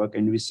targeting framework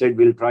and we said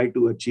we'll try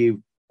to achieve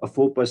a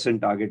 4%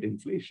 target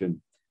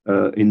inflation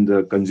in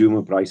the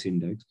consumer price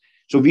index.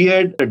 So we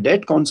had a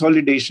debt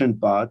consolidation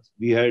path.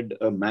 We had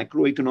a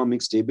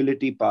macroeconomic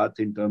stability path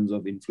in terms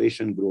of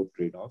inflation growth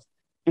trade-off.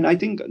 And I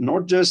think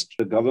not just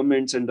the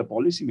governments and the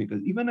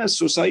policymakers, even as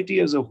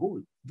society as a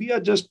whole, we are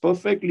just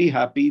perfectly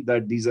happy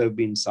that these have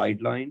been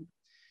sidelined,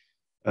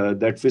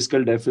 that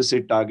fiscal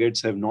deficit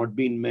targets have not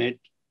been met.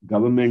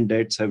 Government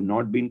debts have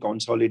not been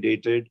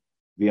consolidated.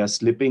 We are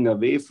slipping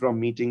away from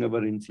meeting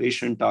our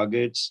inflation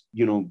targets.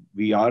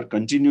 We are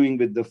continuing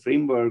with the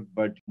framework,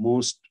 but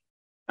most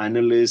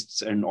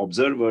analysts and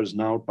observers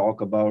now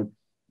talk about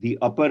the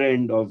upper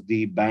end of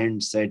the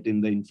band set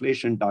in the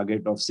inflation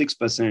target of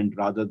 6%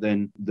 rather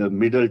than the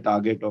middle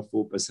target of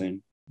 4%.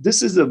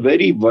 This is a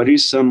very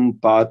worrisome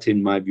path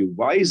in my view.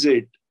 Why is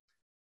it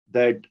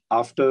that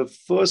after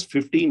first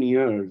 15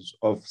 years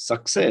of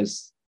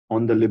success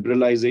on the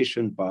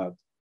liberalization path,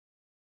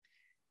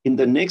 in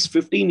the next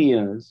 15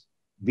 years,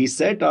 we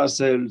set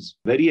ourselves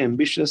very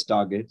ambitious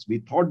targets. We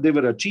thought they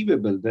were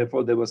achievable.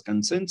 Therefore, there was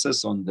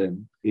consensus on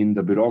them in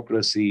the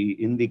bureaucracy,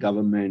 in the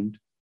government,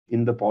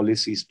 in the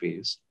policy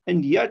space.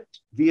 And yet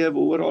we have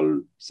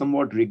overall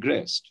somewhat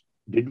regressed.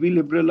 Did we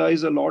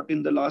liberalize a lot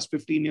in the last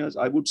 15 years?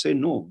 I would say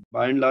no.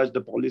 By and large,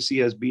 the policy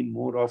has been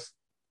more of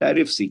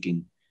tariff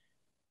seeking.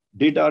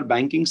 Did our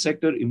banking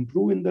sector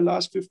improve in the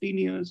last 15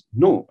 years?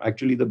 No.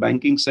 Actually, the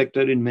banking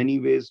sector in many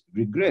ways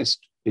regressed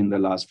in the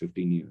last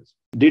 15 years.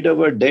 Did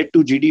our debt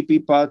to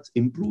GDP path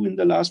improve in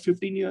the last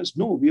 15 years?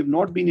 No, we have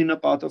not been in a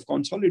path of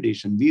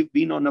consolidation. We've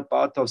been on a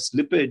path of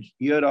slippage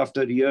year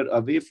after year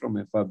away from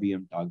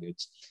FRBM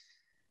targets.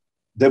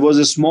 There was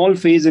a small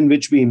phase in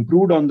which we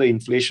improved on the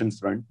inflation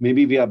front.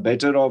 Maybe we are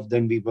better off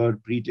than we were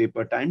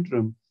pre-taper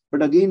tantrum.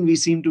 But again, we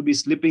seem to be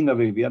slipping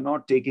away. We are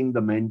not taking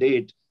the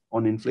mandate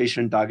on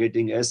inflation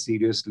targeting as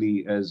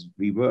seriously as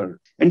we were.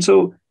 And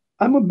so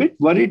I'm a bit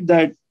worried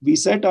that we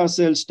set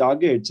ourselves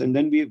targets and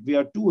then we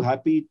are too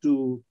happy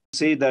to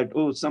say that,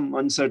 oh, some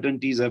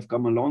uncertainties have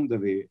come along the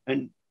way.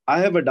 And I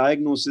have a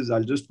diagnosis,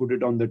 I'll just put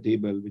it on the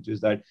table, which is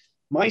that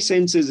my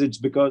sense is it's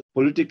because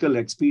political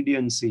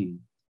expediency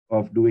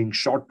of doing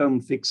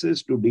short-term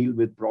fixes to deal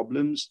with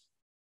problems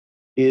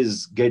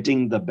is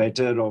getting the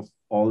better of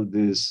all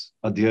this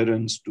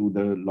adherence to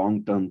the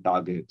long-term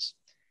targets.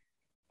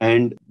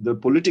 And the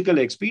political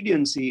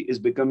expediency is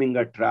becoming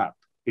a trap.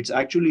 It's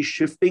actually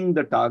shifting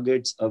the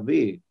targets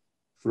away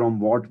from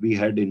what we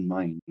had in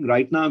mind.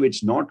 Right now,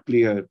 it's not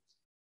clear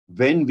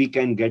when we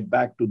can get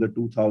back to the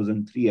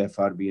 2003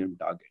 FRBM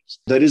targets.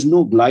 There is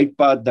no glide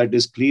path that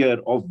is clear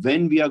of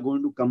when we are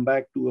going to come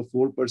back to a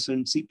 4%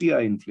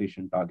 CPI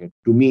inflation target.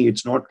 To me,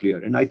 it's not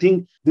clear. And I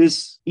think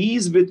this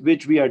ease with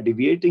which we are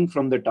deviating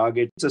from the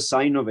target, it's a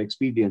sign of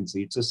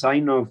expediency. It's a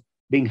sign of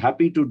being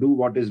happy to do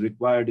what is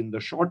required in the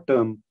short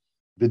term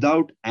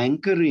without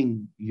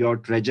anchoring your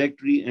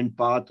trajectory and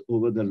path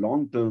over the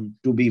long term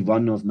to be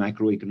one of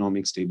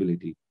macroeconomic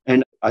stability.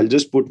 And I'll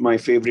just put my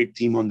favorite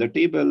theme on the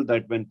table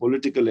that when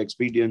political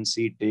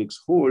expediency takes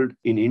hold,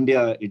 in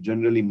India, it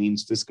generally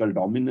means fiscal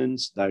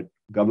dominance, that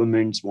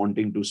governments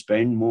wanting to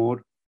spend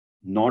more,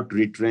 not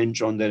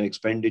retrench on their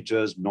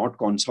expenditures, not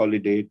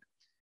consolidate.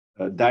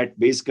 That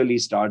basically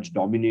starts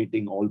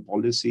dominating all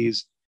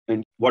policies.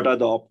 And what are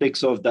the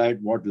optics of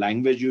that? What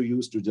language you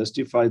use to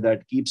justify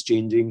that keeps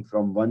changing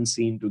from one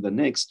scene to the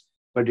next.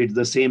 But it's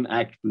the same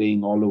act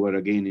playing all over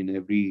again in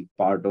every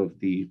part of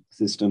the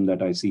system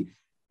that I see.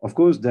 Of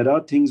course, there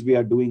are things we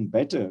are doing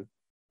better.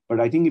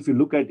 But I think if you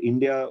look at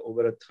India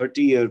over a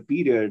 30-year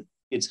period,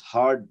 it's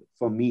hard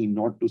for me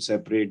not to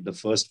separate the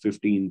first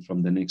 15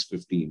 from the next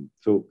 15.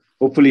 So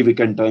hopefully we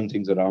can turn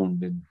things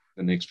around in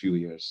the next few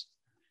years.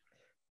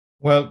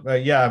 Well,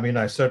 yeah, I mean,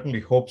 I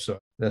certainly hope so.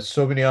 There's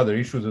so many other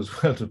issues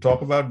as well to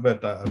talk about,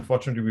 but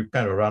unfortunately, we've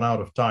kind of run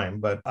out of time.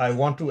 But I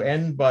want to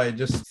end by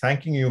just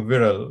thanking you,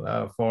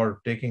 Viral,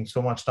 for taking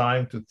so much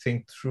time to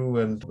think through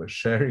and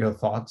share your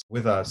thoughts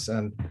with us.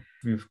 And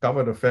we've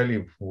covered a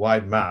fairly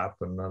wide map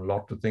and a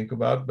lot to think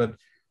about, but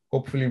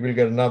hopefully we'll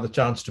get another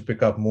chance to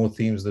pick up more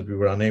themes that we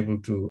were unable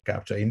to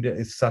capture. India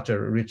is such a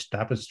rich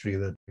tapestry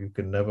that you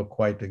can never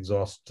quite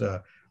exhaust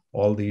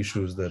all the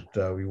issues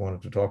that we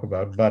wanted to talk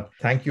about. But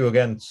thank you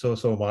again so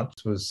much.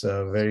 It was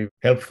very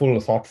helpful,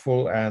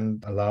 thoughtful,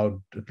 and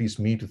allowed at least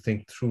me to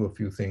think through a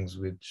few things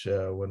which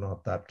were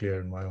not that clear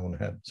in my own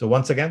head. So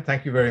once again,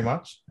 thank you very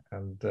much.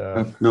 And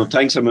no,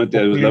 thanks,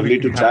 Amartya. It was lovely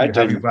to chat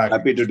and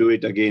happy to do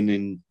it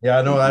again.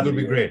 Yeah, no, that'll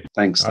be great.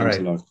 Thanks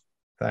a lot.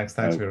 Thanks,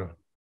 Viral.